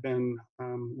 They have been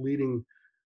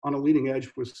on a leading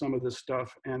edge with some of this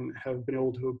stuff and have been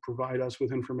able to provide us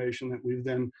with information that we've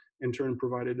then in turn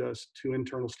provided us to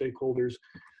internal stakeholders.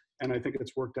 And I think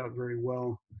it's worked out very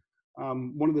well.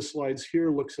 One of the slides here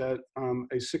looks at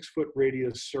a 6-foot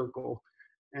radius circle.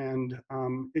 And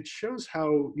it shows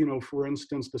how, you know, for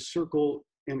instance, the circle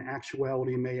in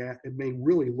actuality it may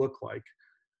really look like.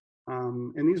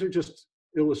 And these are just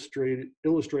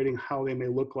illustrating how they may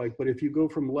look like. But if you go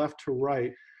from left to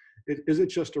right, is it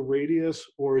just a radius,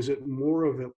 or is it more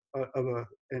of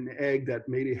an egg that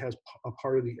maybe has a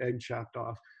part of the egg chopped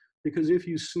off? Because if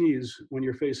you sneeze when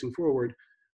you're facing forward,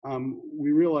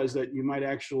 we realize that you might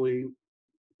actually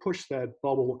push that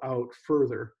bubble out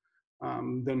further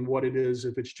than what it is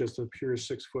if it's just a pure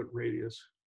 6-foot radius.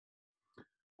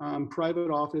 Private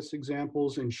office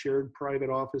examples and shared private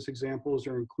office examples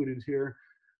are included here.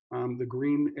 The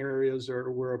green areas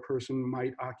are where a person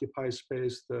might occupy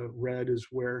space. The red is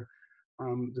where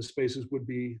the spaces would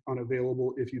be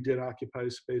unavailable if you did occupy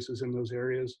spaces in those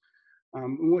areas.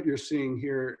 What you're seeing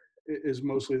here is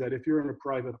mostly that if you're in a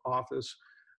private office,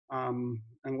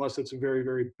 unless it's a very,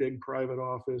 very big private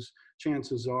office,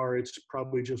 chances are it's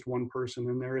probably just one person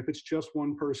in there. If it's just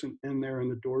one person in there and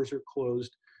the doors are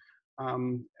closed,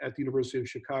 at the University of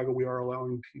Chicago, we are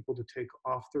allowing people to take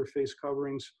off their face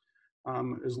coverings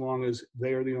as long as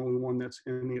they are the only one that's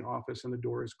in the office and the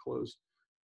door is closed.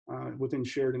 Within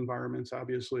shared environments,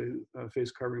 obviously,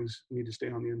 face coverings need to stay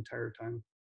on the entire time.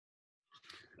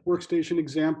 Workstation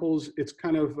examples, it's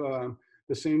kind of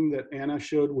the same that Anna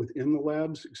showed within the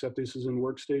labs, except this is in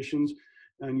workstations.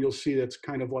 And you'll see that's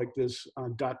kind of like this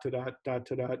dot to dot, dot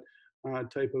to dot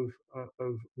type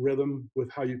of rhythm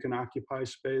with how you can occupy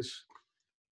space.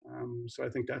 So I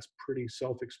think that's pretty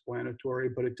self-explanatory,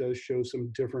 but it does show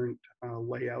some different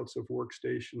layouts of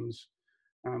workstations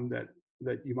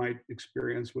that you might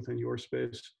experience within your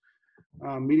space.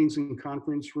 Meetings and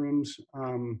conference rooms.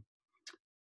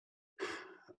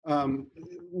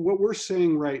 What we're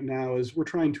saying right now is we're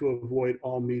trying to avoid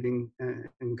all meeting and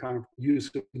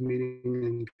use of meeting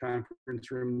and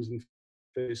conference rooms and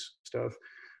face stuff.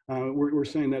 We're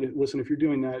saying that, listen, if you're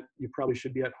doing that, you probably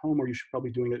should be at home, or you should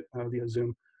probably be doing it via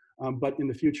Zoom. But in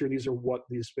the future, these are what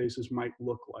these spaces might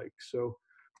look like. So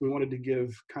we wanted to give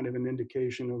kind of an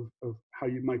indication of how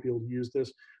you might be able to use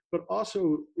this. But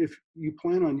also, if you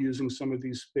plan on using some of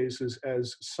these spaces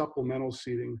as supplemental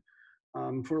seating,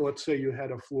 for let's say you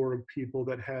had a floor of people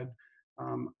that had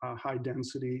a high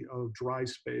density of dry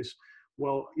space,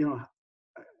 well, you know,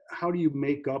 how do you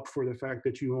make up for the fact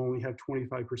that you only have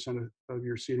 25% of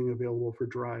your seating available for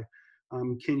dry?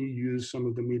 Can you use some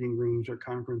of the meeting rooms or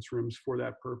conference rooms for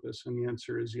that purpose? And the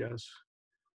answer is yes.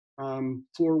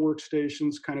 Floor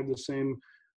workstations, kind of the same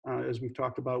as we've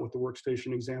talked about with the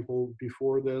workstation example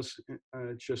before this,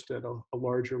 just at a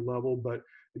larger level. But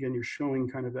again, you're showing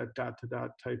kind of that dot to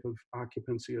dot type of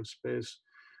occupancy of space.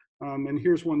 And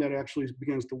here's one that actually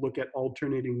begins to look at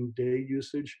alternating day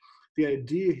usage. The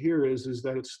idea here is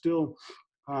that it's still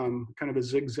kind of a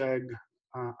zigzag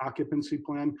occupancy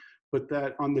plan, but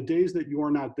that on the days that you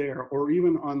are not there, or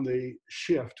even on the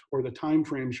shift or the time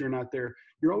frames you're not there,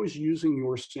 you're always using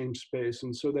your same space.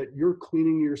 And so that you're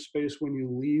cleaning your space when you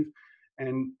leave,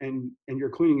 and you're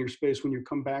cleaning your space when you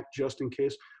come back just in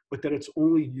case, but that it's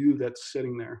only you that's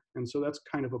sitting there. And so that's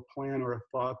kind of a plan or a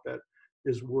thought that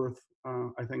is worth,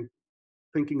 I think,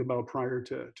 thinking about prior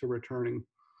to returning.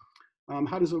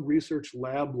 How does a research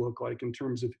lab look like in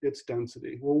terms of its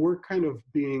density? Well, we're kind of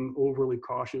being overly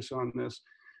cautious on this.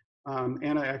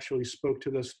 Anna actually spoke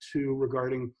to this too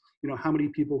regarding, you know, how many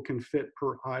people can fit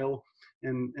per aisle.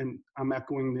 And I'm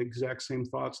echoing the exact same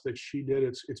thoughts that she did.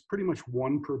 It's pretty much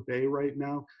 1 per bay right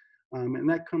now. And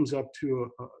that comes up to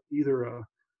either a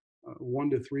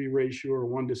 1-to-3 ratio or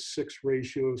 1-to-6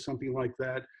 ratio, something like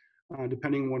that.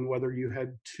 depending on whether you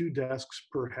had 2 desks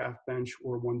per half bench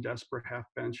or 1 desk per half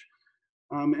bench.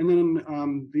 And then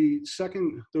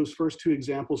those first 2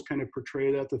 examples kind of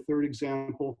portray that. The third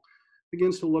example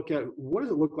begins to look at what does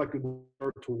it look like to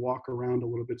start to walk around a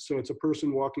little bit. So it's a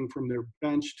person walking from their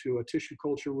bench to a tissue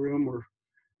culture room, or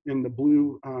in the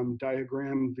blue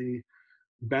diagram, the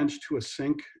bench to a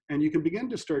sink. And you can begin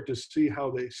to start to see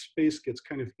how the space gets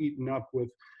kind of eaten up with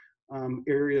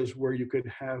areas where you could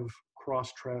have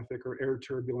cross traffic or air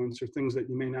turbulence or things that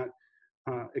you may not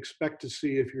expect to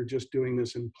see if you're just doing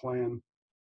this in plan.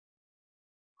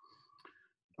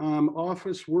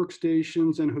 Office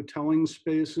workstations and hoteling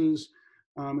spaces.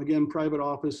 Again, private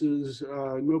offices,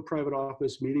 no private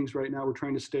office meetings right now. We're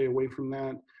trying to stay away from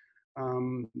that.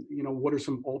 You know, what are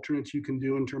some alternates you can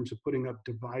do in terms of putting up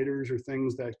dividers or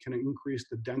things that can increase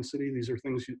the density? These are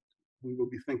things we will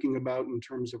be thinking about in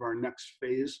terms of our next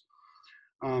phase.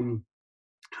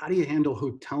 How do you handle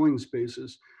hoteling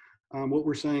spaces? What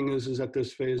we're saying is at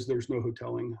this phase, there's no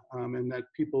hoteling, and that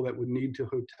people that would need to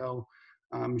hotel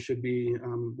should be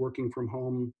working from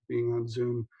home, being on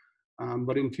Zoom.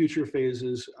 But in future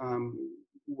phases,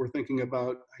 we're thinking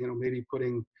about, you know, maybe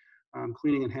putting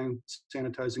cleaning and hand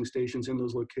sanitizing stations in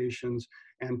those locations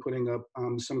and putting up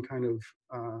some kind of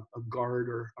a guard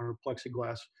or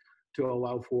plexiglass to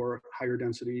allow for higher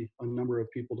density, a number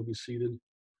of people to be seated.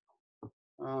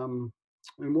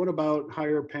 And what about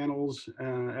higher panels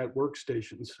at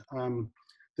workstations?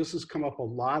 This has come up a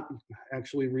lot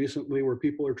actually recently, where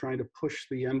people are trying to push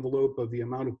the envelope of the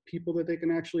amount of people that they can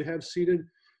actually have seated.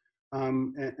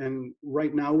 And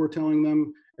right now we're telling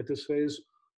them at this phase,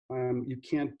 you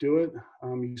can't do it.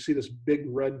 You see this big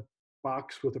red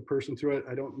box with a person through it.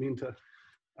 I don't mean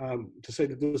to say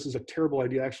that this is a terrible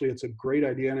idea. Actually, it's a great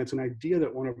idea, and it's an idea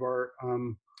that one of our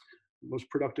most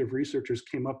productive researchers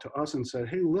came up to us and said,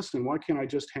 "Hey, listen, why can't I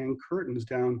just hang curtains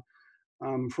down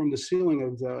from the ceiling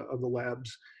of the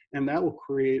labs, and that will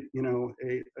create, you know,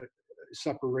 a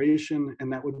separation,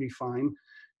 and that would be fine."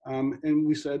 And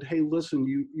we said, "Hey, listen,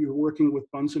 you're working with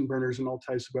Bunsen burners and all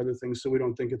types of other things, so we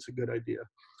don't think it's a good idea."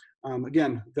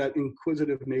 Again, that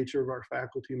inquisitive nature of our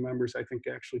faculty members, I think,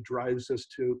 actually drives us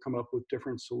to come up with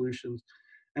different solutions.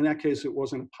 In that case, it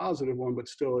wasn't a positive one, but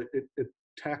still, it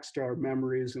taxed our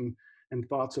memories and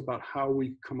thoughts about how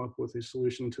we come up with a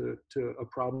solution to a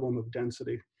problem of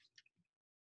density.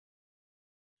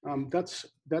 That's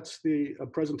the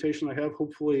presentation I have.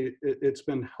 Hopefully it's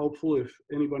been helpful. If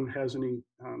anyone has any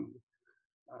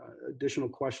additional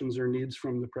questions or needs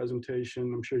from the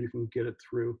presentation, I'm sure you can get it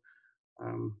through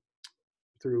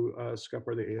Skype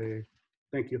or the AIA.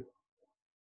 Thank you.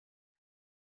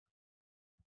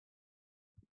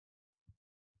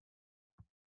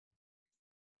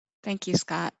 Thank you,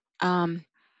 Scott.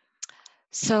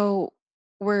 So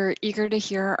we're eager to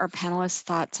hear our panelists'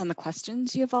 thoughts on the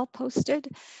questions you have all posted.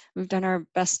 We've done our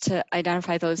best to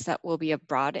identify those that will be of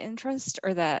broad interest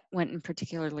or that went in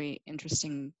particularly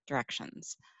interesting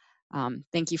directions.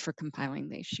 Thank you for compiling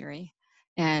these, Sherry.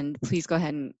 And please go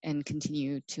ahead and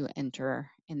continue to enter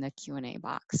in the Q&A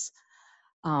box.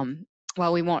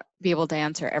 While we won't be able to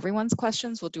answer everyone's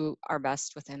questions, we'll do our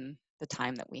best within the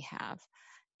time that we have.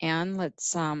 And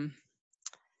let's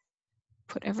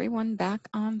put everyone back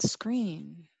on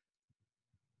screen.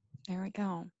 There we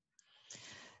go.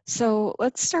 So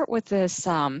let's start with this.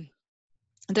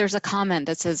 There's a comment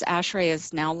that says ASHRAE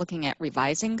is now looking at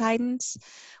revising guidance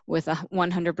with a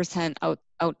 100%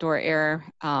 outdoor air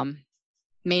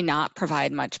may not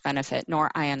provide much benefit,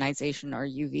 nor ionization or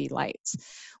UV lights,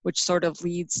 which sort of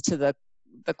leads to the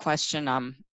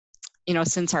question, you know,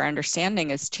 since our understanding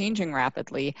is changing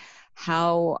rapidly,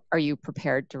 how are you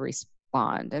prepared to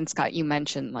respond? And Scott, you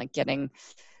mentioned like getting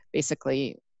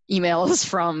basically emails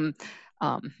from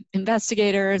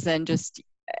investigators, and just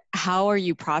how are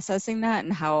you processing that,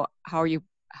 and how are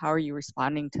you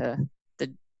responding to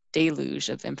the deluge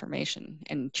of information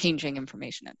and changing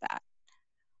information at that?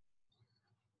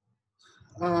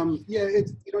 Yeah,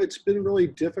 it's been really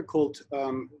difficult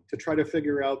to try to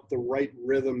figure out the right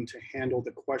rhythm to handle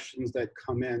the questions that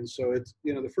come in. So it's,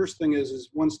 the first thing is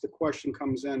once the question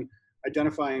comes in,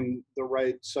 identifying the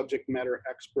right subject matter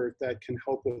expert that can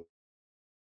help with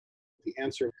the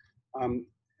answer. And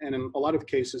in a lot of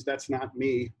cases, that's not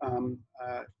me.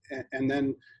 And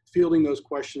then fielding those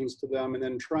questions to them, and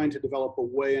then trying to develop a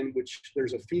way in which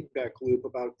there's a feedback loop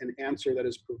about an answer that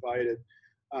is provided.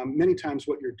 Many times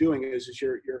what you're doing is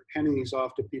you're handing these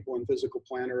off to people in physical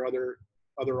plant or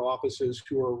other offices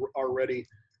who are already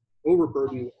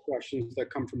overburdened with questions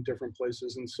that come from different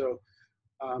places. And so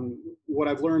what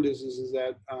I've learned is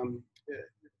that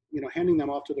handing them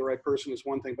off to the right person is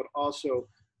one thing, but also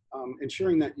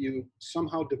ensuring that you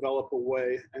somehow develop a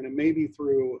way, and it may be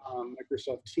through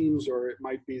Microsoft Teams or it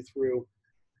might be through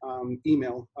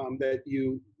email, that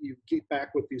you get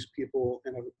back with these people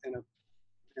in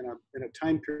a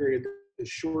time period that is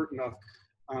short enough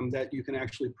that you can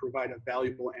actually provide a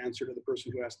valuable answer to the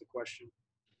person who asked the question.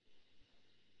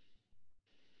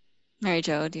 Mary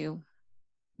Jo, would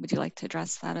you like to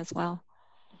address that as well?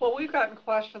 Well, we've gotten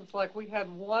questions like we had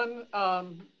one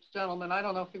gentleman, I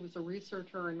don't know if he was a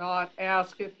researcher or not,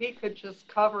 ask if he could just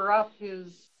cover up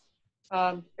his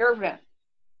air vent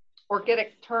or get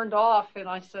it turned off. And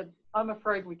I said, I'm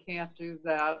afraid we can't do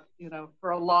that,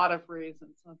 for a lot of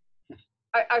reasons.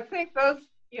 I think those,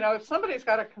 if somebody's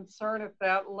got a concern at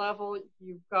that level,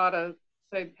 you've got to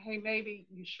say, hey, maybe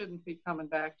you shouldn't be coming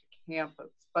back to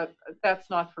campus. But that's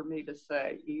not for me to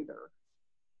say either.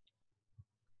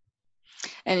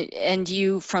 And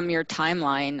you, from your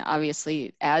timeline,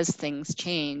 obviously, as things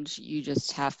change, you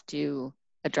just have to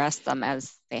address them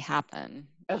as they happen.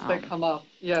 As they come up,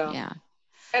 yeah. Yeah.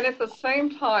 And at the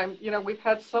same time, we've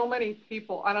had so many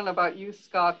people, I don't know about you,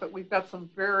 Scott, but we've got some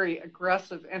very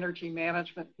aggressive energy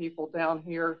management people down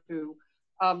here who,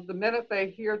 the minute they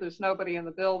hear there's nobody in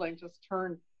the building, just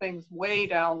turn things way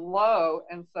down low.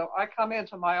 And so I come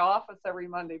into my office every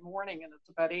Monday morning and it's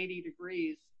about 80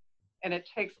 degrees and it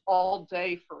takes all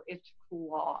day for it to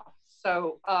cool off.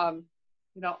 So,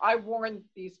 I warned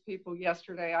these people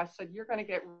yesterday. I said, you're going to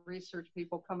get research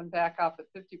people coming back up at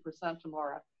 50%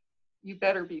 tomorrow. You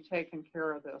better be taking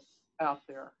care of this out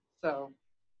there. So,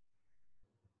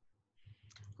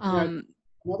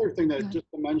 another thing that just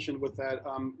to mention with that,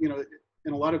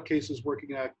 in a lot of cases,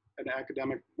 working at an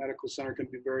academic medical center can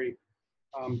be very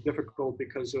difficult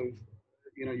because of,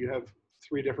 you have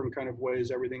 3 different kind of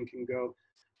ways everything can go.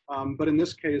 But in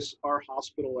this case, our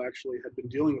hospital actually had been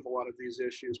dealing with a lot of these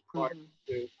issues prior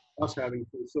to us having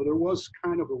to. So there was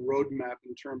kind of a roadmap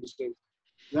in terms of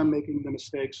them making the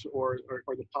mistakes or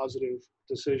the positive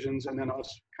decisions, and then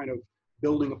us kind of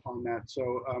building upon that.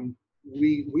 So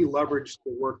we leveraged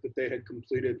the work that they had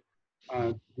completed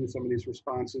in some of these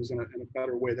responses in a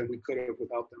better way than we could have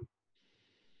without them.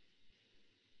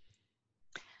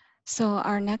 So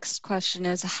our next question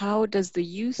is, how does the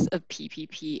use of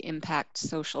PPP impact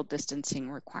social distancing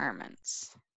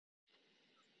requirements?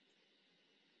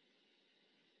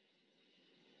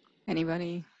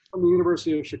 Anybody? From the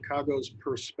University of Chicago's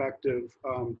perspective,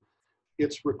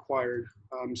 it's required,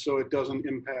 so it doesn't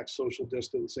impact social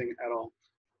distancing at all.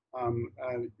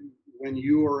 When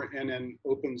you are in an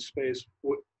open space,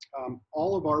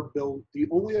 all of our the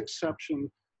only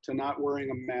exception to not wearing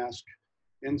a mask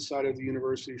inside of the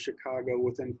University of Chicago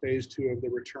within phase 2 of the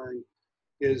return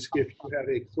is if you have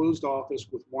a closed office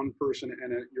with 1 person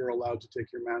in it, you're allowed to take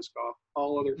your mask off.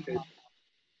 All other cases,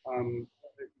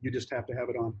 you just have to have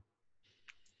it on.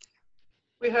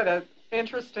 We had an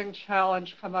interesting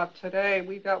challenge come up today.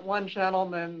 We've got one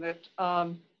gentleman that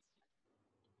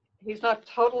he's not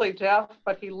totally deaf,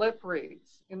 but he lip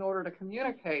reads in order to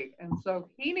communicate. And so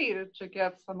he needed to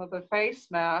get some of the face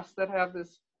masks that have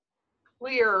this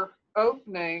clear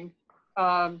opening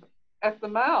at the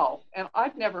mouth. And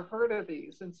I'd never heard of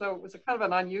these. And so it was a kind of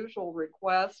an unusual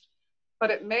request, but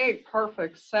it made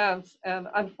perfect sense. And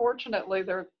unfortunately,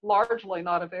 they're largely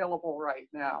not available right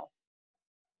now.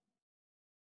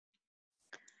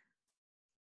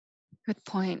 Good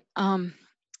point.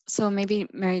 So maybe,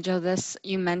 Mary Jo,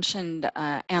 you mentioned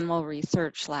animal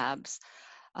research labs.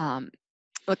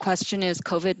 The question is,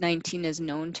 COVID-19 is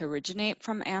known to originate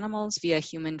from animals via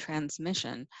human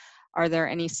transmission. Are there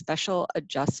any special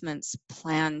adjustments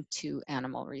planned to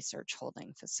animal research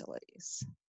holding facilities?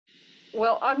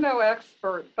 Well, I'm no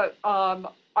expert, but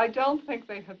I don't think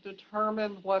they have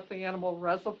determined what the animal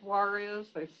reservoir is.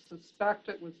 They suspect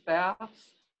it was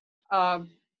bats.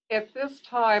 At this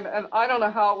time, and I don't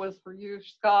know how it was for you,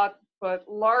 Scott, but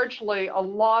largely a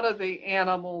lot of the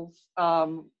animals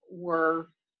were,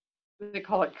 they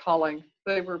call it culling.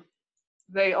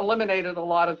 They eliminated a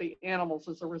lot of the animals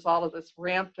as a result of this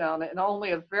ramp down, and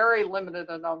only a very limited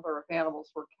number of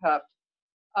animals were kept.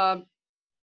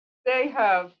 They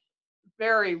have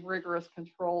very rigorous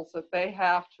controls that they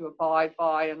have to abide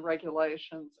by and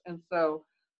regulations, and so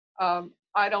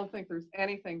I don't think there's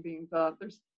anything being done.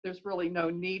 There's really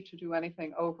no need to do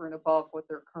anything over and above what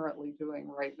they're currently doing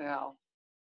right now.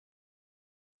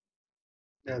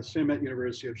 Yeah, same at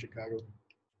University of Chicago.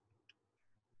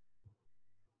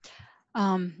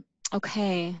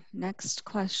 Okay, next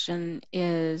question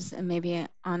is, and maybe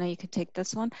Anna, you could take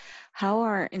this one. How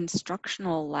are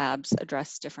instructional labs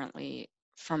addressed differently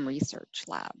from research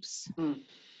labs?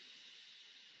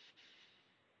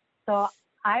 So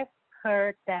I've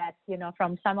heard that, you know,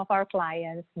 from some of our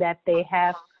clients that they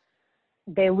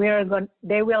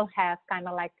will have kind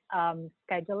of like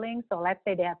scheduling. So let's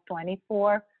say they have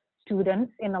 24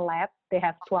 students in a lab. They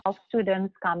have 12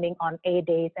 students coming on A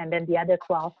days, and then the other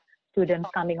 12 students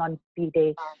coming on B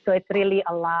days. So it's really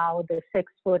allow the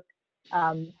 6-foot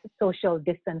social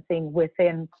distancing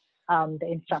within the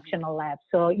instructional lab.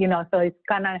 So, you know, so it's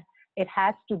it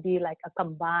has to be like a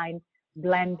combined,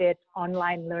 blended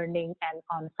online learning and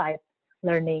on-site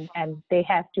learning. And they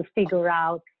have to figure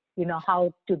out, you know,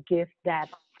 how to give that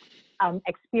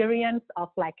experience of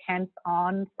like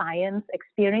hands-on science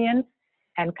experience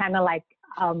and kind of like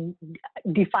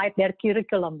divide their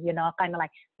curriculum, you know, kind of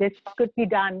like this could be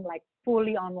done like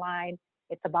fully online.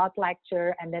 It's about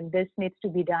lecture, and then this needs to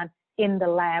be done in the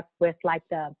lab with like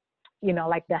the, you know,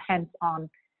 like the hands-on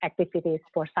activities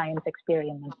for science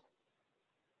experiments.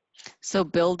 So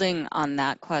building on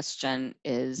that question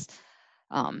is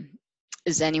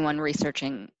anyone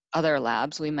researching other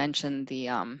labs? We mentioned the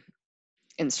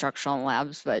instructional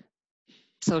labs, but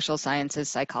social sciences,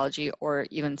 psychology, or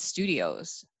even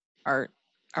studios, art,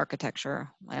 architecture,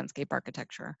 landscape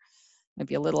architecture,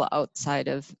 maybe a little outside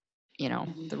of, you know,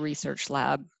 the research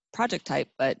lab project type,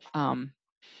 but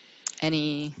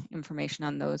any information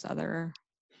on those other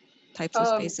types of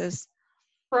spaces?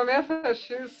 From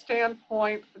FSU's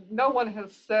standpoint, no one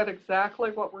has said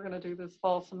exactly what we're going to do this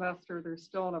fall semester. They're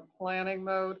still in a planning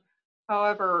mode.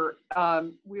 However,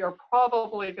 we are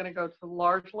probably going to go to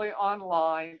largely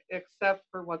online, except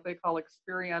for what they call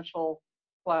experiential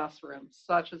classrooms,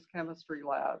 such as chemistry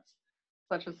labs,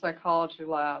 such as psychology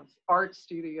labs, art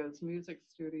studios, music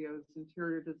studios,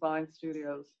 interior design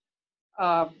studios.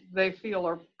 They feel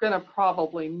are going to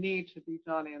probably need to be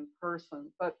done in person.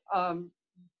 But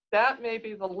that may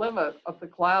be the limit of the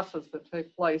classes that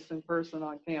take place in person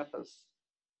on campus.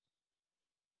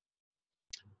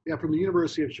 Yeah, from the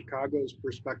University of Chicago's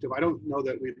perspective, I don't know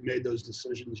that we've made those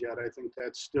decisions yet. I think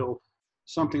that's still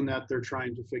something that they're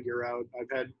trying to figure out. I've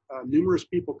had numerous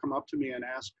people come up to me and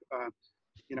ask,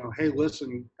 you know, hey,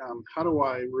 listen, how do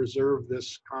I reserve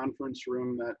this conference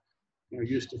room that, you know,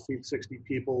 used to seat 60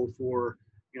 people for,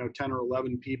 you know, 10 or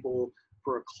 11 people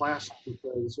for a class,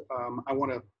 because I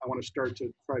want to start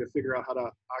to try to figure out how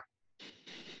to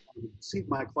seat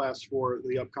my class for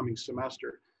the upcoming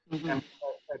semester. Mm-hmm. And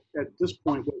at this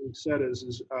point, what we've said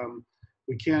is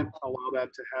we can't allow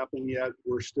that to happen yet.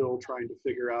 We're still trying to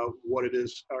figure out what it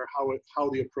is or how we're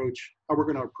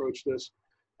going to approach this.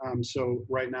 So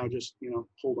right now, just, you know,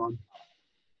 hold on.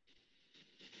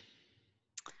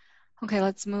 Okay,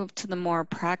 let's move to the more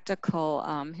practical.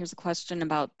 Here's a question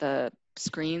about the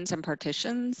screens and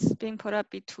partitions being put up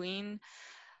between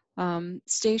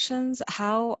stations.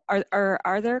 How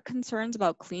are there concerns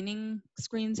about cleaning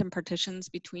screens and partitions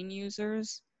between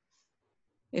users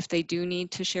if they do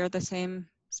need to share the same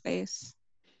space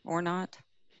or not?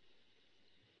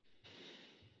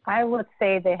 I would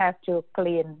say they have to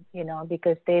clean, you know,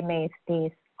 because they may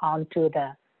sneeze onto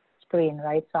the screen,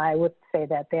 right? So I would say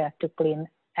that they have to clean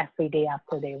every day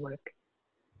after they work.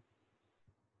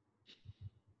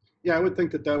 Yeah, I would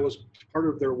think that that was part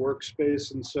of their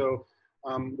workspace. And so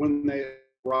when they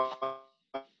arrive,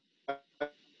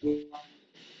 the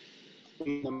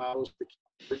mouse,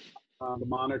 the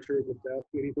monitor, the desk,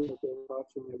 anything that they were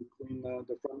touching, they would clean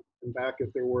the front and back.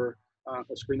 If there were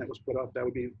a screen that was put up, that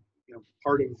would be, you know,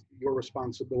 part of your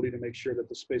responsibility to make sure that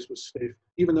the space was safe,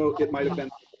 even though it might have been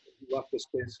you left the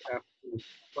space after,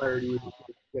 prior to you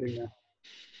getting there.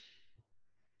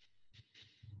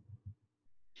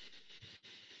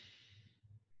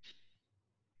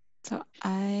 So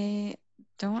I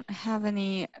don't have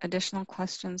any additional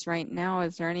questions right now.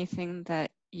 Is there anything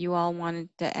that you all wanted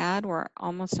to add? We're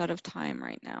almost out of time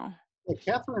right now. Yeah,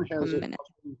 Catherine has a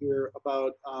question here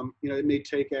about, you know, it may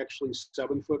take actually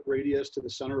 7-foot radius to the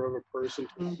center of a person.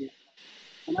 Mm-hmm.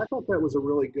 And I thought that was a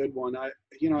really good one. I'm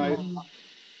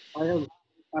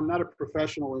not a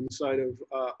professional inside of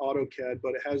AutoCAD,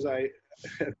 but as I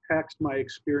have taxed my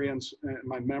experience and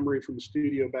my memory from the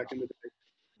studio back in the day,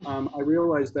 I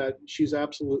realized that she's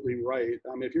absolutely right.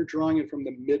 If you're drawing it from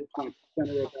the midpoint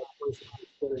center of that person's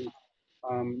footing,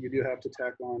 you do have to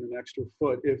tack on an extra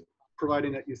foot,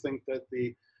 providing that you think that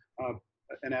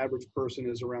an average person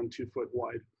is around 2 foot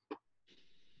wide.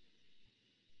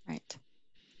 Right.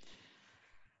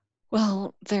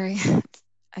 Well,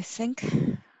 I think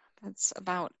that's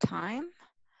about time.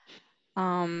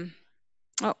 Oh,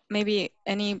 maybe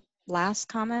any last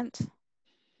comment?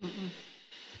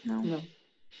 No.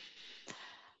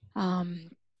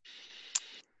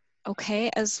 Okay,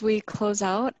 as we close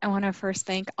out, I want to first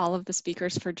thank all of the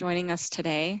speakers for joining us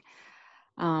today.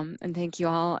 And thank you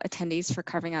all attendees for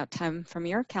carving out time from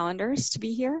your calendars to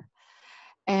be here.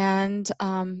 And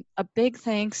a big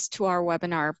thanks to our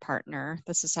webinar partner,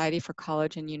 the Society for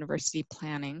College and University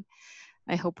Planning.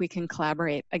 I hope we can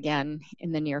collaborate again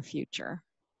in the near future.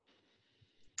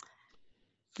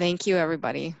 Thank you,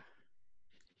 everybody.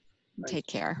 Take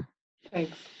care.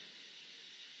 Thanks.